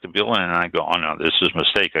got the bill in, and I go, "Oh no, this is a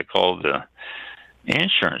mistake." I called the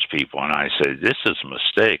insurance people, and I said, "This is a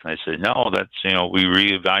mistake." And they said, "No, that's we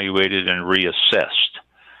reevaluated and reassessed."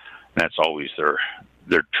 That's always their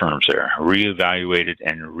terms there: reevaluated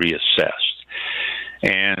and reassessed.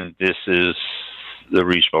 And this is the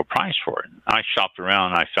reasonable price for it. I shopped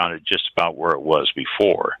around, and I found it just about where it was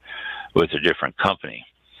before, with a different company.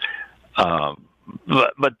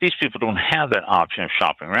 But these people don't have that option of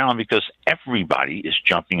shopping around because everybody is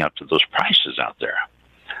jumping up to those prices out there.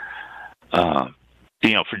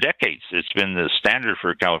 For decades, it's been the standard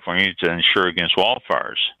for California to insure against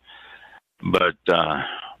wildfires. But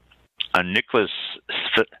Nicholas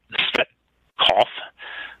Svetkoff,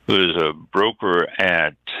 who is a broker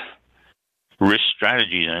at Risk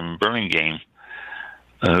Strategies in Burlingame,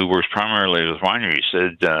 who works primarily with wineries,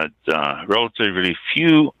 said that relatively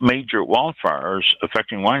few major wildfires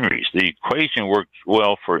affecting wineries. The equation worked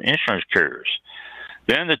well for insurance carriers.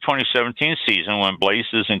 Then the 2017 season, when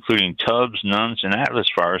blazes including Tubbs, Nuns, and Atlas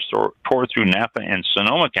fires tore through Napa and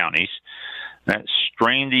Sonoma counties, that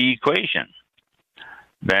strained the equation.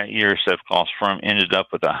 That year, Sefcoff's firm ended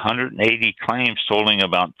up with 180 claims totaling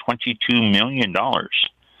about $22 million,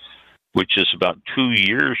 which is about 2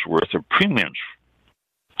 years' worth of premiums.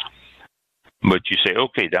 But you say,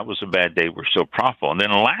 okay, that was a bad day, we're still profitable. And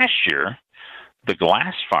then last year, the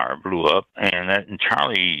glass fire blew up, and that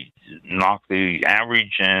entirely knocked the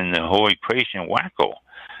average and the whole equation wacko.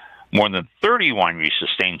 More than 30 wineries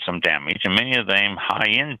sustained some damage, and many of them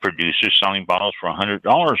high-end producers selling bottles for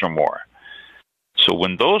 $100 or more. So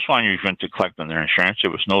when those wineries went to collect on their insurance, it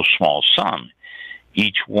was no small sum.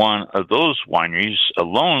 Each one of those wineries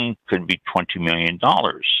alone could be $20 million.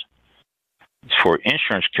 For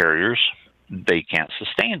insurance carriers, they can't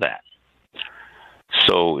sustain that.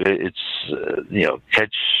 So it's,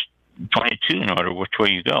 catch 22 no matter which way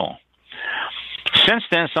you go. Since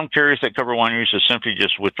then, some carriers that cover wineries have simply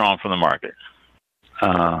just withdrawn from the market.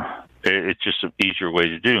 It's just an easier way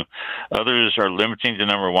to do. Others are limiting the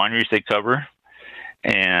number of wineries they cover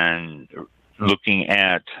and looking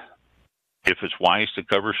at if it's wise to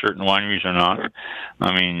cover certain wineries or not.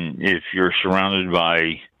 I mean, if you're surrounded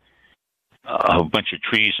by a bunch of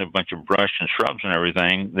trees and a bunch of brush and shrubs and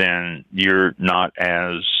everything, then you're not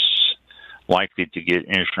as likely to get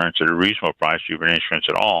insurance at a reasonable price, even insurance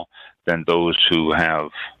at all, than those who have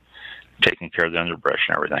taken care of the underbrush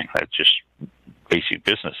and everything. That's just basic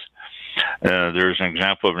business. There's an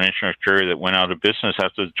example of an insurance carrier that went out of business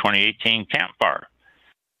after the 2018 Camp Fire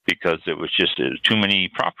because it was too many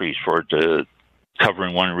properties for it to cover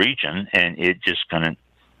in one region, and it just couldn't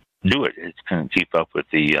do it. It couldn't keep up with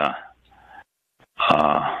the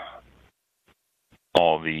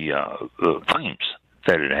all the claims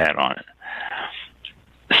that it had on it.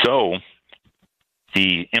 So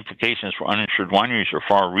the implications for uninsured wineries are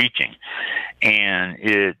far-reaching, and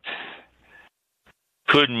it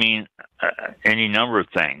could mean any number of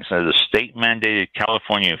things. The state-mandated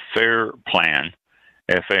California Fair Plan,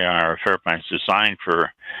 FAIR Fair Plan, is designed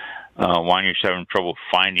for wineries having trouble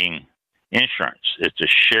finding insurance. It's a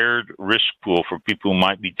shared risk pool for people who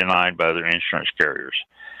might be denied by other insurance carriers.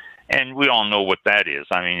 And we all know what that is.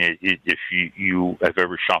 I mean, if you have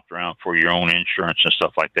ever shopped around for your own insurance and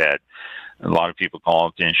stuff like that, a lot of people call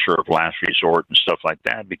it the insurer of last resort and stuff like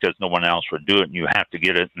that because no one else would do it, and you have to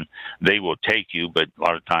get it, and they will take you, but a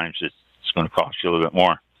lot of times it's going to cost you a little bit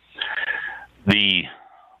more. The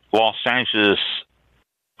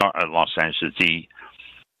the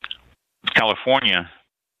California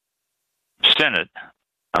Senate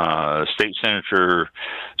State Senator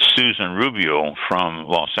Susan Rubio from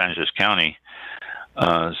Los Angeles County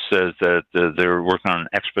says that they're working on an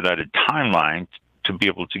expedited timeline to be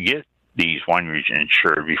able to get these wineries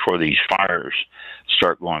insured before these fires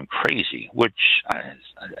start going crazy, which I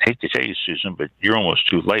hate to tell you, Susan, but you're almost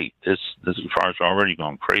too late. This fires are already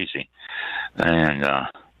going crazy. And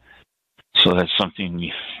so that's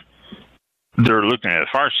something they're looking at. If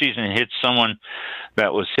fire season hits someone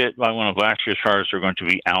that was hit by one of last year's fires, they're going to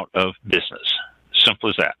be out of business. Simple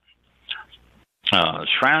as that.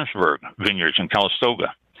 Schramsberg Vineyards in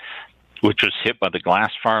Calistoga, which was hit by the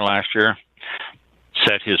glass fire last year,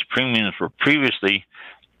 said his premiums were previously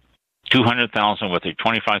 $200,000 with a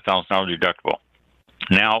 $25,000 deductible.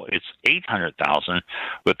 Now it's $800,000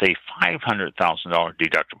 with a $500,000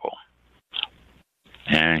 deductible.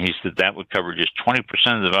 And he said that would cover just 20%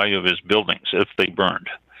 of the value of his buildings if they burned.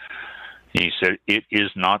 He said it is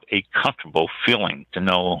not a comfortable feeling to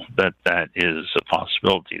know that that is a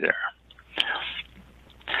possibility there.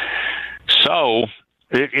 So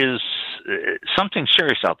it is something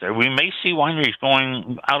serious out there. We may see wineries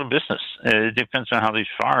going out of business. It depends on how these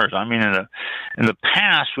fires. I mean, in the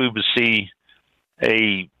past, we would see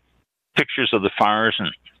pictures of the fires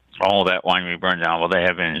and all that winery burned down. Well, they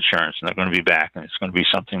have insurance and they're going to be back, and it's going to be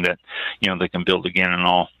something that they can build again and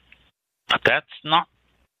all. But that's not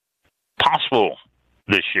possible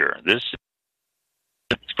this year. It's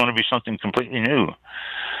going to be something completely new.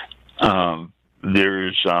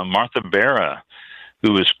 There's Martha Barra,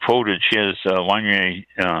 who was quoted. She has a winery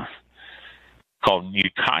called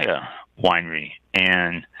Ukiah Winery,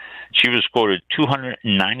 and she was quoted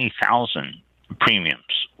 $290,000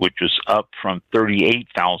 premiums, which was up from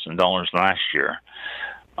 $38,000 last year.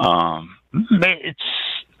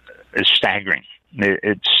 It's staggering.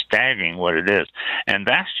 It's staggering what it is, and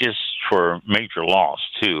that's just for major loss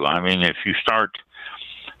too. I mean, if you start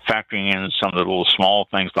factoring in some of the little small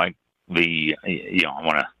things like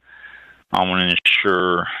I want to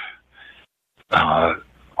insure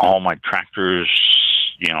all my tractors,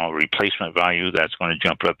 replacement value, that's going to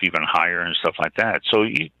jump up even higher and stuff like that. So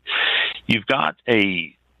you've got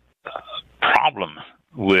a problem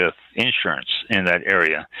with insurance in that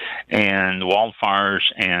area, and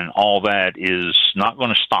wildfires and all that is not going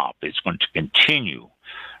to stop. It's going to continue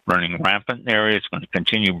running rampant in the area. It's going to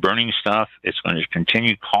continue burning stuff. It's going to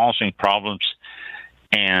continue causing problems,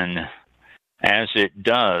 and as it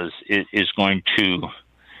does, it is going to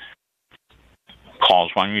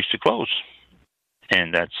cause wineries to close.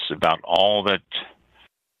 And that's about all that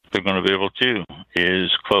they're going to be able to do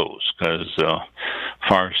is close, because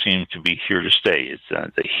fires seem to be here to stay. It's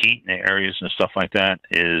the heat in the areas and stuff like that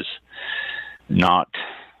is not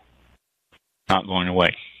going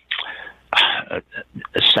away. A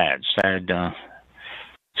sad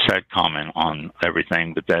comment on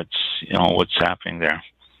everything, but that's what's happening there.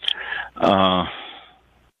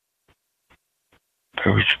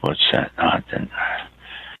 What's that?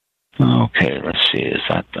 Okay, let's see. Is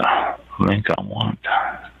that the link I want?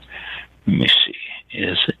 Let me see.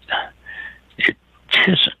 Is it? It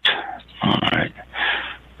isn't. All right.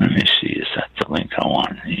 Let me see. Is that the link I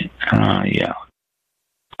want? Yeah.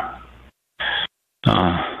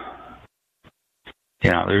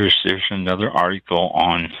 Yeah. There's another article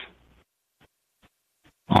on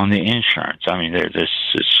the insurance. I mean, there's this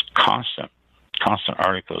constant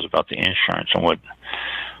articles about the insurance and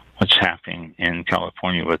what's happening in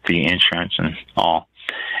California with the insurance and all,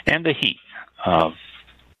 and the heat.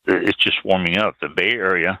 It's just warming up. The Bay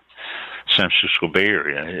Area, San Francisco Bay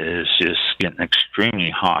Area, is just getting extremely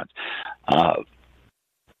hot. I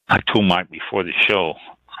told Mike before the show,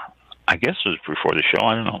 I guess it was before the show,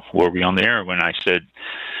 I don't know, were we on the air, when I said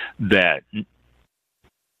that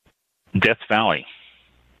Death Valley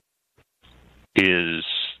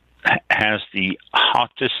has the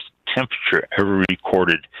hottest temperature ever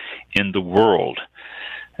recorded in the world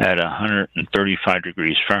at 135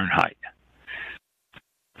 degrees Fahrenheit.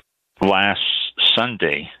 Last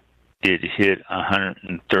Sunday, it hit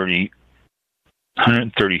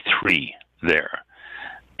 133 there,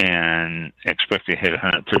 and expect to hit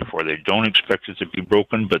 134. They don't expect it to be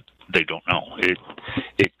broken, but they don't know.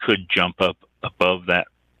 It could jump up above that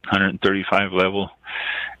 135 level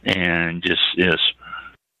and just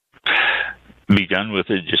be done with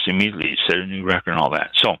it just immediately, set a new record and all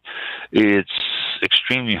that. So it's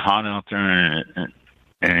extremely hot out there, and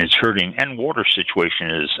it's hurting. And water situation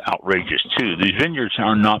is outrageous too. These vineyards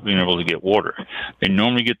are not being able to get water. They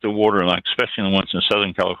normally get the water, like especially the ones in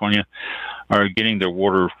Southern California, are getting their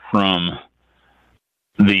water from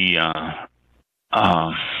the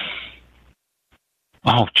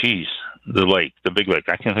lake, the big lake.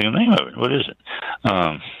 I can't think of the name of it. What is it?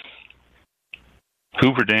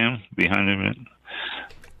 Hoover Dam behind it.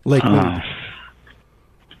 Lake Mead.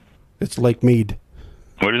 It's Lake Mead.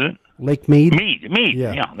 What is it? Lake Mead. Mead.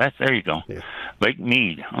 Yeah, there you go. Yeah. Lake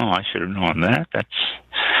Mead. Oh, I should have known that. That's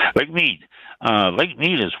Lake Mead. Lake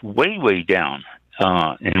Mead is way down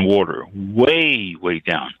in water, way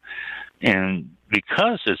down, and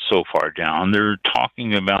because it's so far down, they're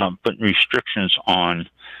talking about putting restrictions on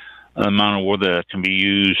the amount of water that can be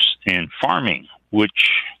used in farming,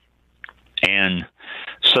 and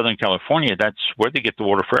Southern California, that's where they get the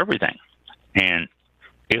water for everything. And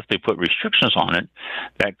if they put restrictions on it,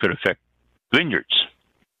 that could affect vineyards.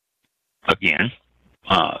 Again,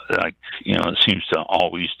 it seems to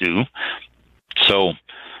always do. So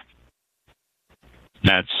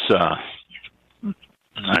that's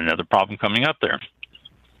another problem coming up there.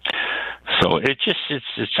 So it's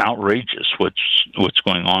outrageous what's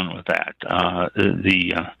going on with that.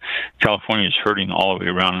 California is hurting all the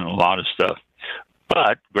way around in a lot of stuff,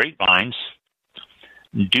 but grapevines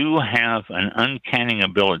do have an uncanny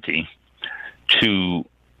ability to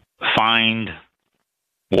find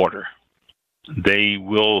water. They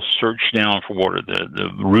will search down for water. The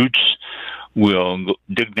roots will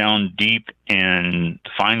dig down deep and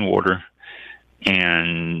find water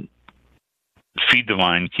and feed the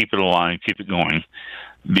vine, keep it alive, keep it going,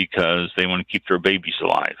 because they want to keep their babies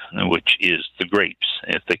alive, which is the grapes.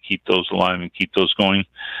 If they keep those alive and keep those going,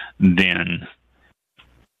 then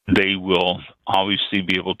they will obviously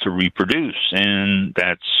be able to reproduce, and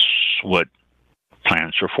that's what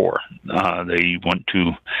plants are for. They want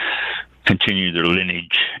to continue their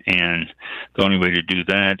lineage, and the only way to do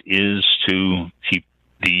that is to keep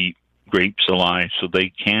the grapes alive so they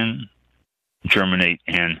can germinate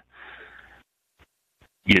and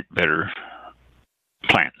get better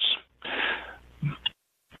plants.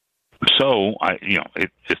 So,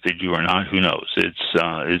 if they do or not, who knows?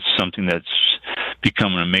 It's something that's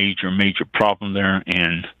becoming a major problem there,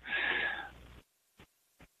 and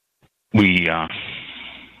we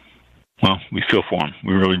feel for them.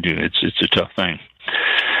 We really do. It's a tough thing.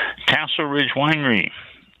 Tassel Ridge Winery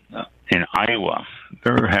in Iowa,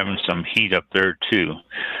 they're having some heat up there too.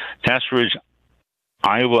 Tassel Ridge,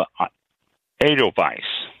 Iowa, Edelweiss,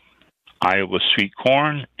 Iowa sweet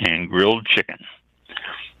corn and grilled chicken.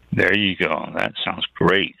 There you go. That sounds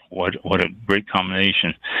great. What a great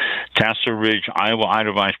combination. Tassel Ridge, Iowa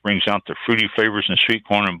Edelweiss brings out the fruity flavors and sweet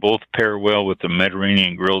corn, and both pair well with the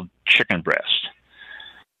Mediterranean grilled chicken breast.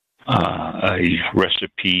 A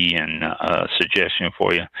recipe and a suggestion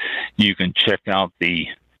for you. You can check out the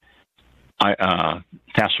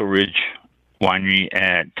Tassel Ridge Winery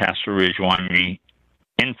at Tassel Ridge Winery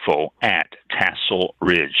info at Tassel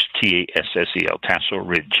Ridge, Tassel, Tassel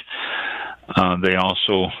Ridge. They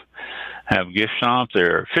also have gift shops.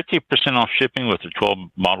 They're 50% off shipping with a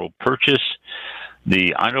 12-bottle purchase.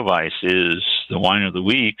 The Edelweiss is the wine of the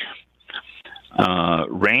week.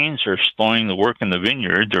 Rains are slowing the work in the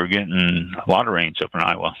vineyard. They're getting a lot of rains up in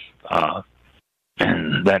Iowa.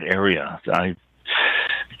 And that area, I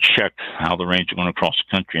checked how the rains are going across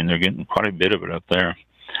the country, and they're getting quite a bit of it up there.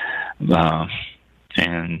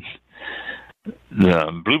 And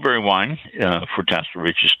the blueberry wine for Tassel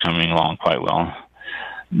Ridge is coming along quite well.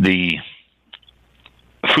 The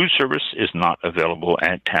food service is not available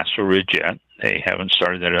at Tassel Ridge yet. They haven't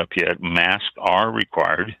started that up yet. Masks are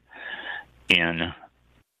required in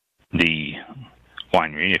the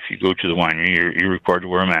winery. If you go to the winery, you're required to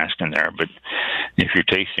wear a mask in there. But if you're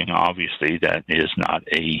tasting, obviously, that is not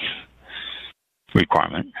a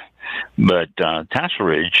requirement. But Tassel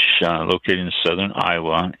Ridge, located in southern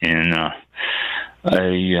Iowa, in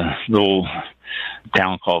a little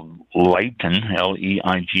town called Leighton,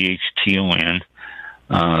 Leighton.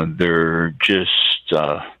 They're just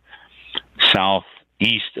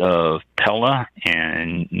southeast of Pella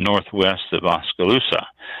and northwest of Oskaloosa.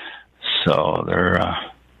 So they're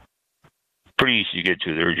pretty easy to get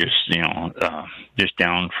to. They're just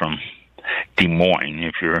down from Des Moines.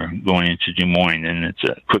 If you're going into Des Moines, then it's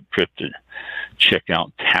a quick trip to check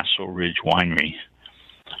out Tassel Ridge Winery.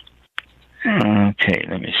 Okay,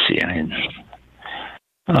 let me see.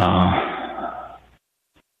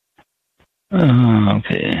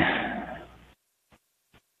 Okay.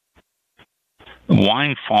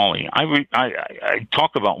 Wine Folly. I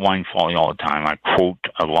talk about Wine Folly all the time. I quote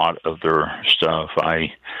a lot of their stuff.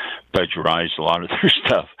 I plagiarize a lot of their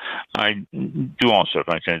stuff. I do all stuff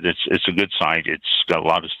like that. It's a good site. It's got a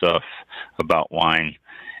lot of stuff about wine,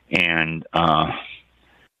 and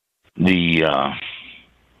the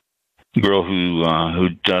girl who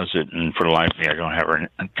does it, and for the life of me,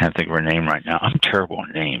 I can't think of her name right now. I'm terrible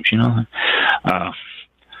on names, you know.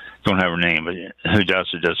 Don't have her name, but who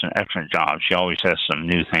does an excellent job. She always has some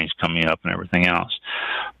new things coming up and everything else.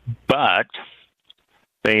 But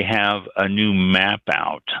they have a new map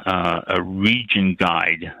out, a region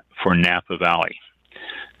guide for Napa Valley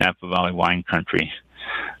wine country,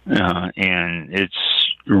 and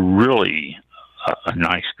it's really a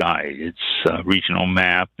nice guide. It's a regional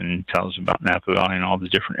map and tells about Napa Valley and all the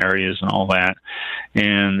different areas and all that,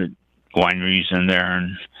 and wineries in there,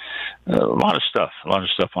 and a lot of stuff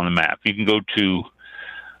on the map. You can go to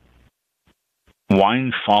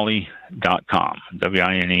winefolly.com,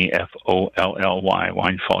 WINEFOLLY,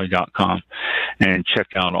 winefolly.com, and check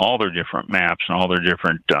out all their different maps and all their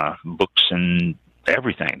different books and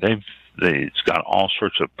everything. It's got all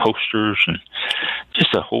sorts of posters and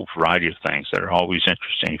just a whole variety of things that are always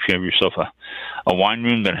interesting. If you have yourself a wine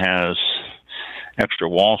room that has extra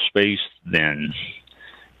wall space, then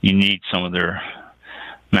you need some of their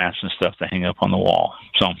maps and stuff to hang up on the wall.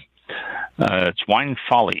 So it's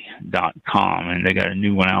winefolly.com, and they got a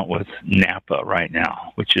new one out with Napa right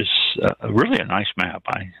now, which is really a nice map.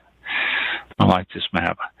 I like this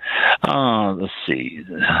map. Let's see.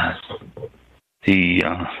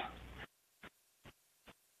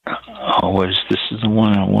 This is the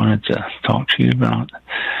one I wanted to talk to you about.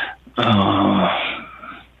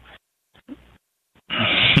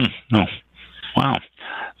 No. Wow.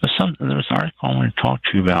 There was an article I wanted to talk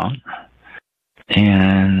to you about,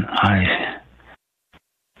 and I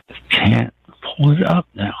can't pull it up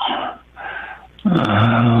now.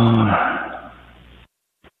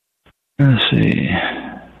 Let's see.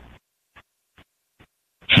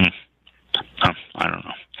 I don't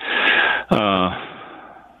know.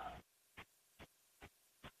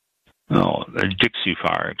 The Dixie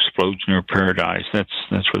Fire explodes near Paradise. That's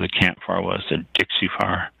where the campfire was. The Dixie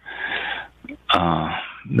Fire.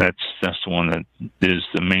 That's the one that is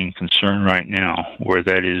the main concern right now, where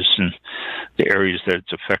that is and the areas that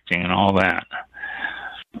it's affecting and all that.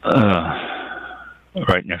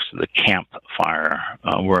 Right next to the campfire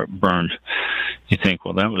where it burned. You think,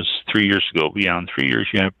 well, that was 3 years ago. But yeah, in 3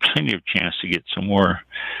 years, you have plenty of chance to get some more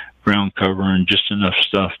ground cover and just enough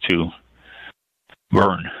stuff to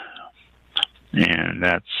burn. And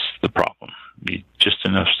that's the problem. Just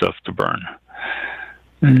enough stuff to burn.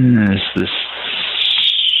 And is this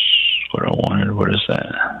what I wanted? What is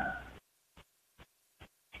that?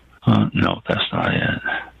 No, that's not it.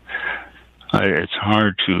 It's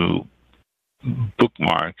hard to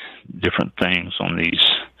bookmark different things on these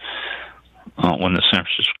when the San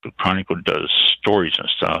Francisco Chronicle does stories and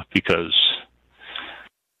stuff, because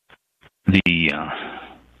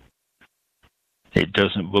it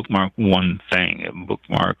doesn't bookmark one thing. It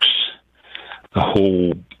bookmarks the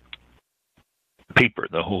whole paper,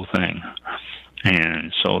 the whole thing.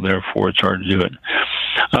 And so, therefore, it's hard to do it.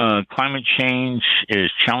 Climate change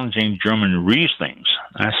is challenging German Rieslings.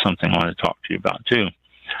 That's something I want to talk to you about, too.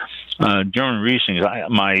 German Rieslings,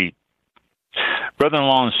 my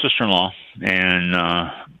brother-in-law and sister-in-law and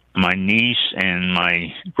my niece and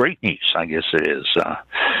my great-niece, I guess it is,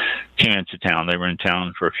 came into town. They were in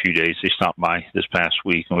town for a few days. They stopped by this past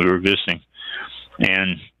week, and we were visiting.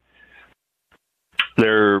 And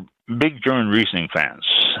they're big German Riesling fans,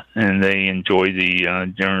 and they enjoy the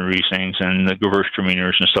German Rieslings and the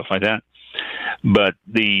Gewürztraminers and stuff like that. But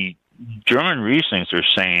the German Rieslings, they're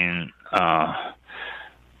saying,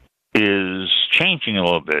 is changing a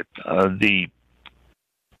little bit. The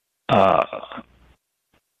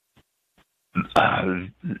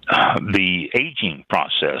aging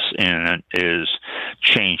process in it is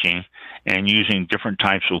changing and using different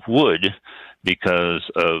types of wood because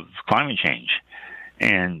of climate change.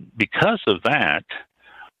 And because of that,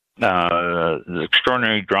 the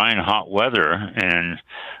extraordinary dry and hot weather and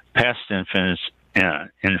pest infestations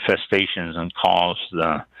and cause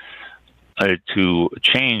to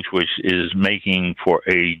change, which is making for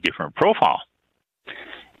a different profile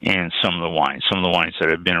in some of the wines. Some of the wines that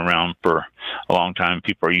have been around for a long time,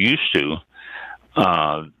 people are used to,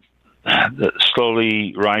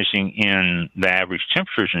 slowly rising in the average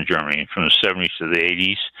temperatures in Germany from the 70s to the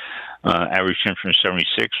 80s. Average temperature in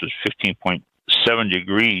 76 was 15.7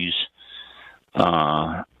 degrees.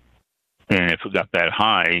 And if it got that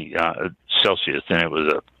high Celsius, then it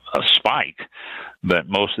was a spike. But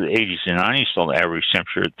most of the 80s and 90s saw the average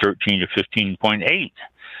temperature at 13 to 15.8.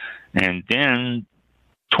 And then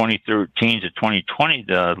 2013 to 2020,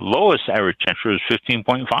 the lowest average temperature was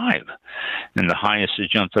 15.5. And the highest has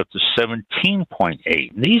jumped up to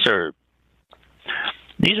 17.8. These are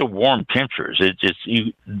warm temperatures. It's just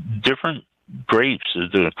different grapes,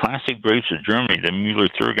 the classic grapes of Germany, the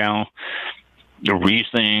Müller-Thurgau, the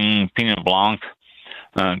Riesling, Pinot Blanc,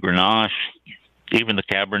 Grenache, even the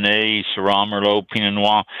Cabernet, Syrah, Merlot, Pinot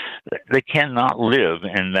Noir, they cannot live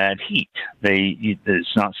in that heat.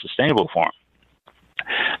 It's not sustainable for them.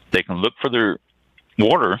 They can look for their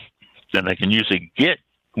water, then they can usually get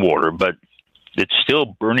water, but it's still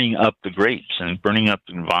burning up the grapes and burning up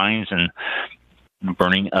the vines and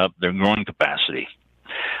burning up their growing capacity.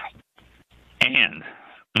 And,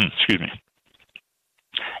 excuse me,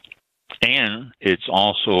 and it's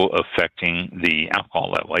also affecting the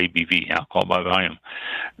alcohol level, ABV, alcohol by volume,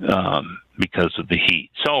 because of the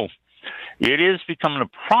heat. So it is becoming a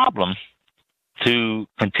problem to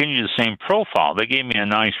continue the same profile. They gave me a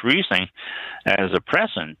nice Riesling as a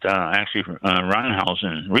present, actually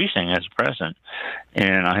Rheinhausen Riesling as a present,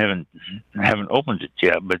 and I haven't opened it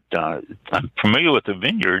yet, but I'm familiar with the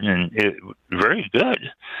vineyard, and it was very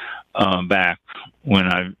good back when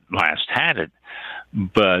I last had it.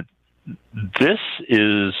 But this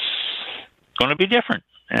is going to be different,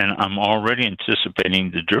 and I'm already anticipating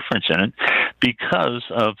the difference in it because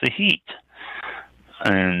of the heat.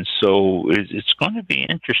 And so it's going to be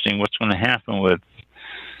interesting what's going to happen with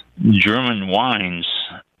German wines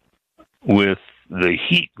with the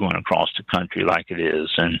heat going across the country like it is,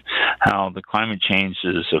 and how the climate change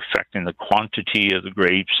is affecting the quantity of the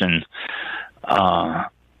grapes, and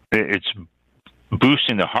it's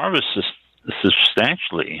boosting the harvest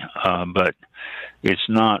substantially, but it's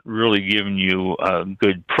not really giving you a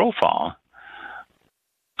good profile.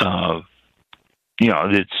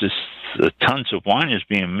 It's just tons of wine is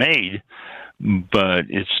being made, but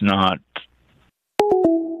it's not.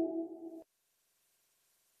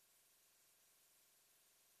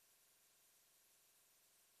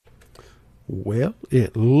 Well,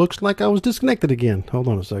 it looks like I was disconnected again. Hold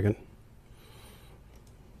on a second.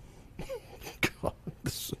 God,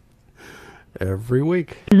 every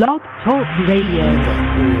week. Blog Talk Radio.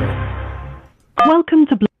 Welcome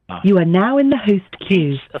to You are now in the host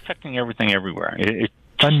queue. It's affecting everything everywhere. It's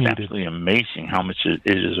absolutely amazing how much it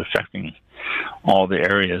is affecting all the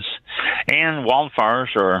areas. And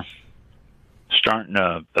wildfires are starting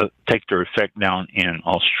to take their effect down in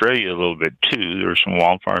Australia a little bit, too. There's some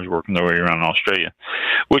wildfires working their way around Australia,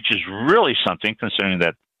 which is really something considering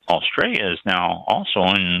that Australia is now also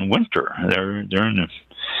in winter.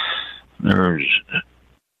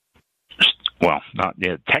 Well, not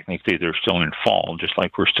yet. Technically, they're still in fall, just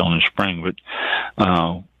like we're still in spring. But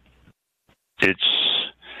it's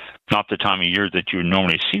not the time of year that you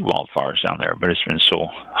normally see wildfires down there. But it's been so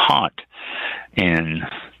hot, and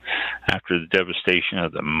after the devastation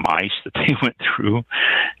of the mice that they went through,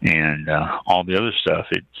 and all the other stuff,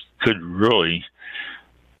 it could really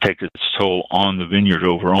take its toll on the vineyard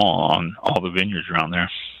overall, on all the vineyards around there.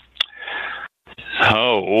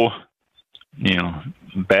 So,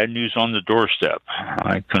 bad news on the doorstep.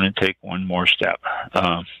 I couldn't take one more step.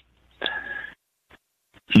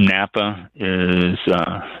 Napa is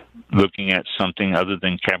looking at something other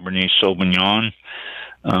than Cabernet Sauvignon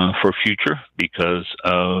for future because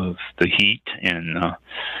of the heat and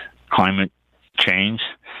climate change.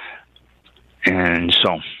 And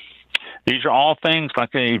so these are all things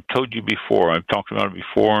like I told you before. I've talked about it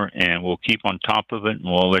before, and we'll keep on top of it, and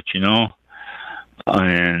we'll let you know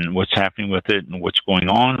and what's happening with it and what's going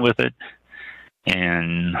on with it.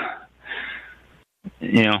 And,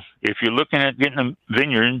 if you're looking at getting a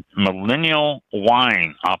vineyard, millennial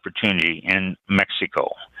wine opportunity in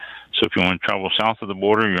Mexico. So if you want to travel south of the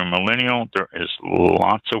border, you're a millennial. There is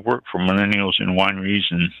lots of work for millennials in wineries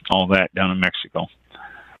and all that down in Mexico.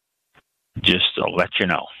 Just to let you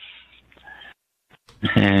know.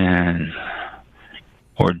 And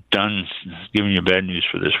we're done giving you bad news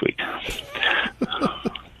for this week.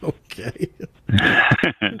 Okay.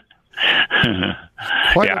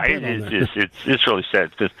 It's really sad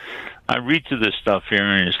because I read through this stuff here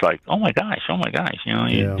and it's like, oh my gosh,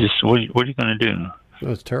 you just what are you going to do?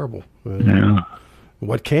 That's terrible. Yeah.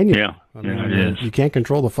 What can you? Yeah, I mean, it is. You can't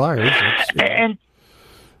control the fires. And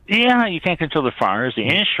you can't control the fires. The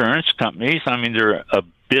insurance companies, they're a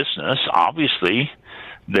business. Obviously,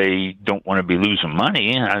 they don't want to be losing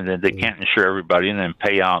money. They can't insure everybody and then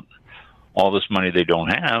pay out all this money they don't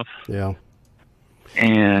have. Yeah.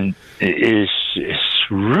 And it's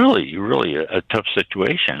really, really a tough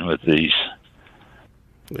situation with these.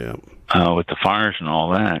 Yeah. With the fires and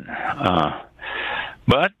all that.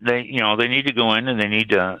 But they need to go in and they need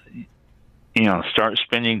to, start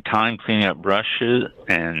spending time cleaning up brushes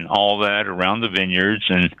and all that around the vineyards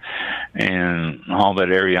and all that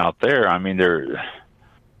area out there.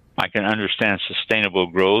 I can understand sustainable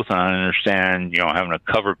growth, and I understand, having a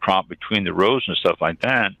cover crop between the rows and stuff like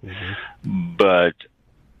that. Mm-hmm. But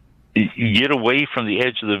you get away from the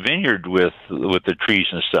edge of the vineyard with the trees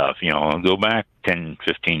and stuff. Go back 10,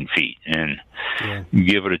 15 feet and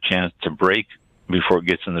give it a chance to break before it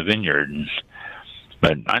gets in the vineyard.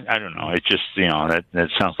 But I don't know. It's just, that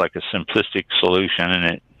sounds like a simplistic solution, and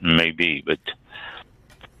it may be, but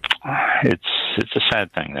it's a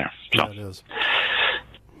sad thing there. So. Yeah, it is.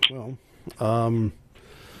 Well,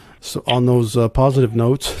 so on those positive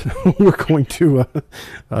notes, we're going to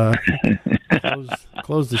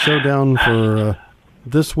close the show down for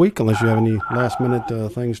this week, unless you have any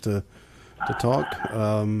last-minute things to talk.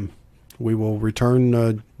 We will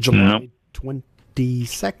return July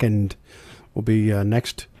 22nd. Will be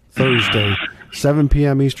next Thursday, 7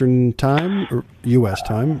 p.m. Eastern Time, or U.S.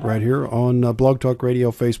 time, right here on Blog Talk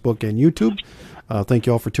Radio, Facebook, and YouTube. Thank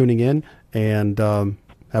you all for tuning in, and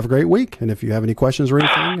have a great week. And if you have any questions or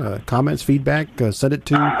anything, comments, feedback, send it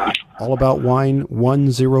to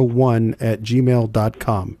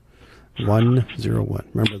allaboutwine101@gmail.com. 101.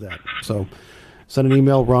 Remember that. So send an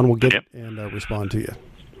email. Ron will get it and respond to you.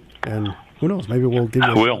 And who knows? Maybe we'll give you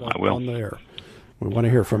I will. on the air. We want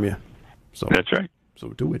to hear from you. So that's right.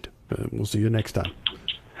 So do it. We'll see you next time.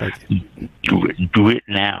 Thank you. Do it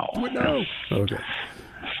now. Do it now. Okay.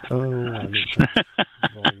 Oh, I need to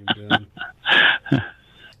volume down.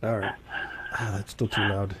 All right. That's still too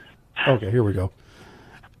loud. Okay, here we go.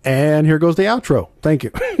 And here goes the outro. Thank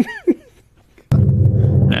you.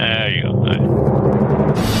 There you go.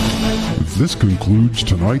 This concludes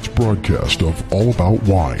tonight's broadcast of All About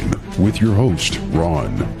Wine with your host,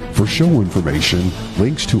 Ron. For show information,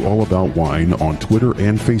 links to All About Wine on Twitter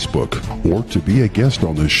and Facebook, or to be a guest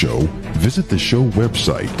on this show, visit the show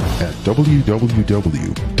website at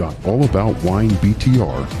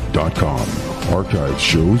www.allaboutwinebtr.com. Archived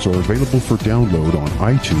shows are available for download on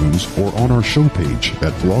iTunes or on our show page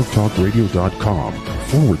at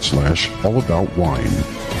blogtalkradio.com/allaboutwine.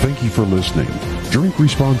 Thank you for listening. Drink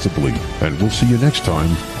responsibly, and we'll see you next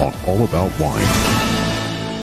time on All About Wine.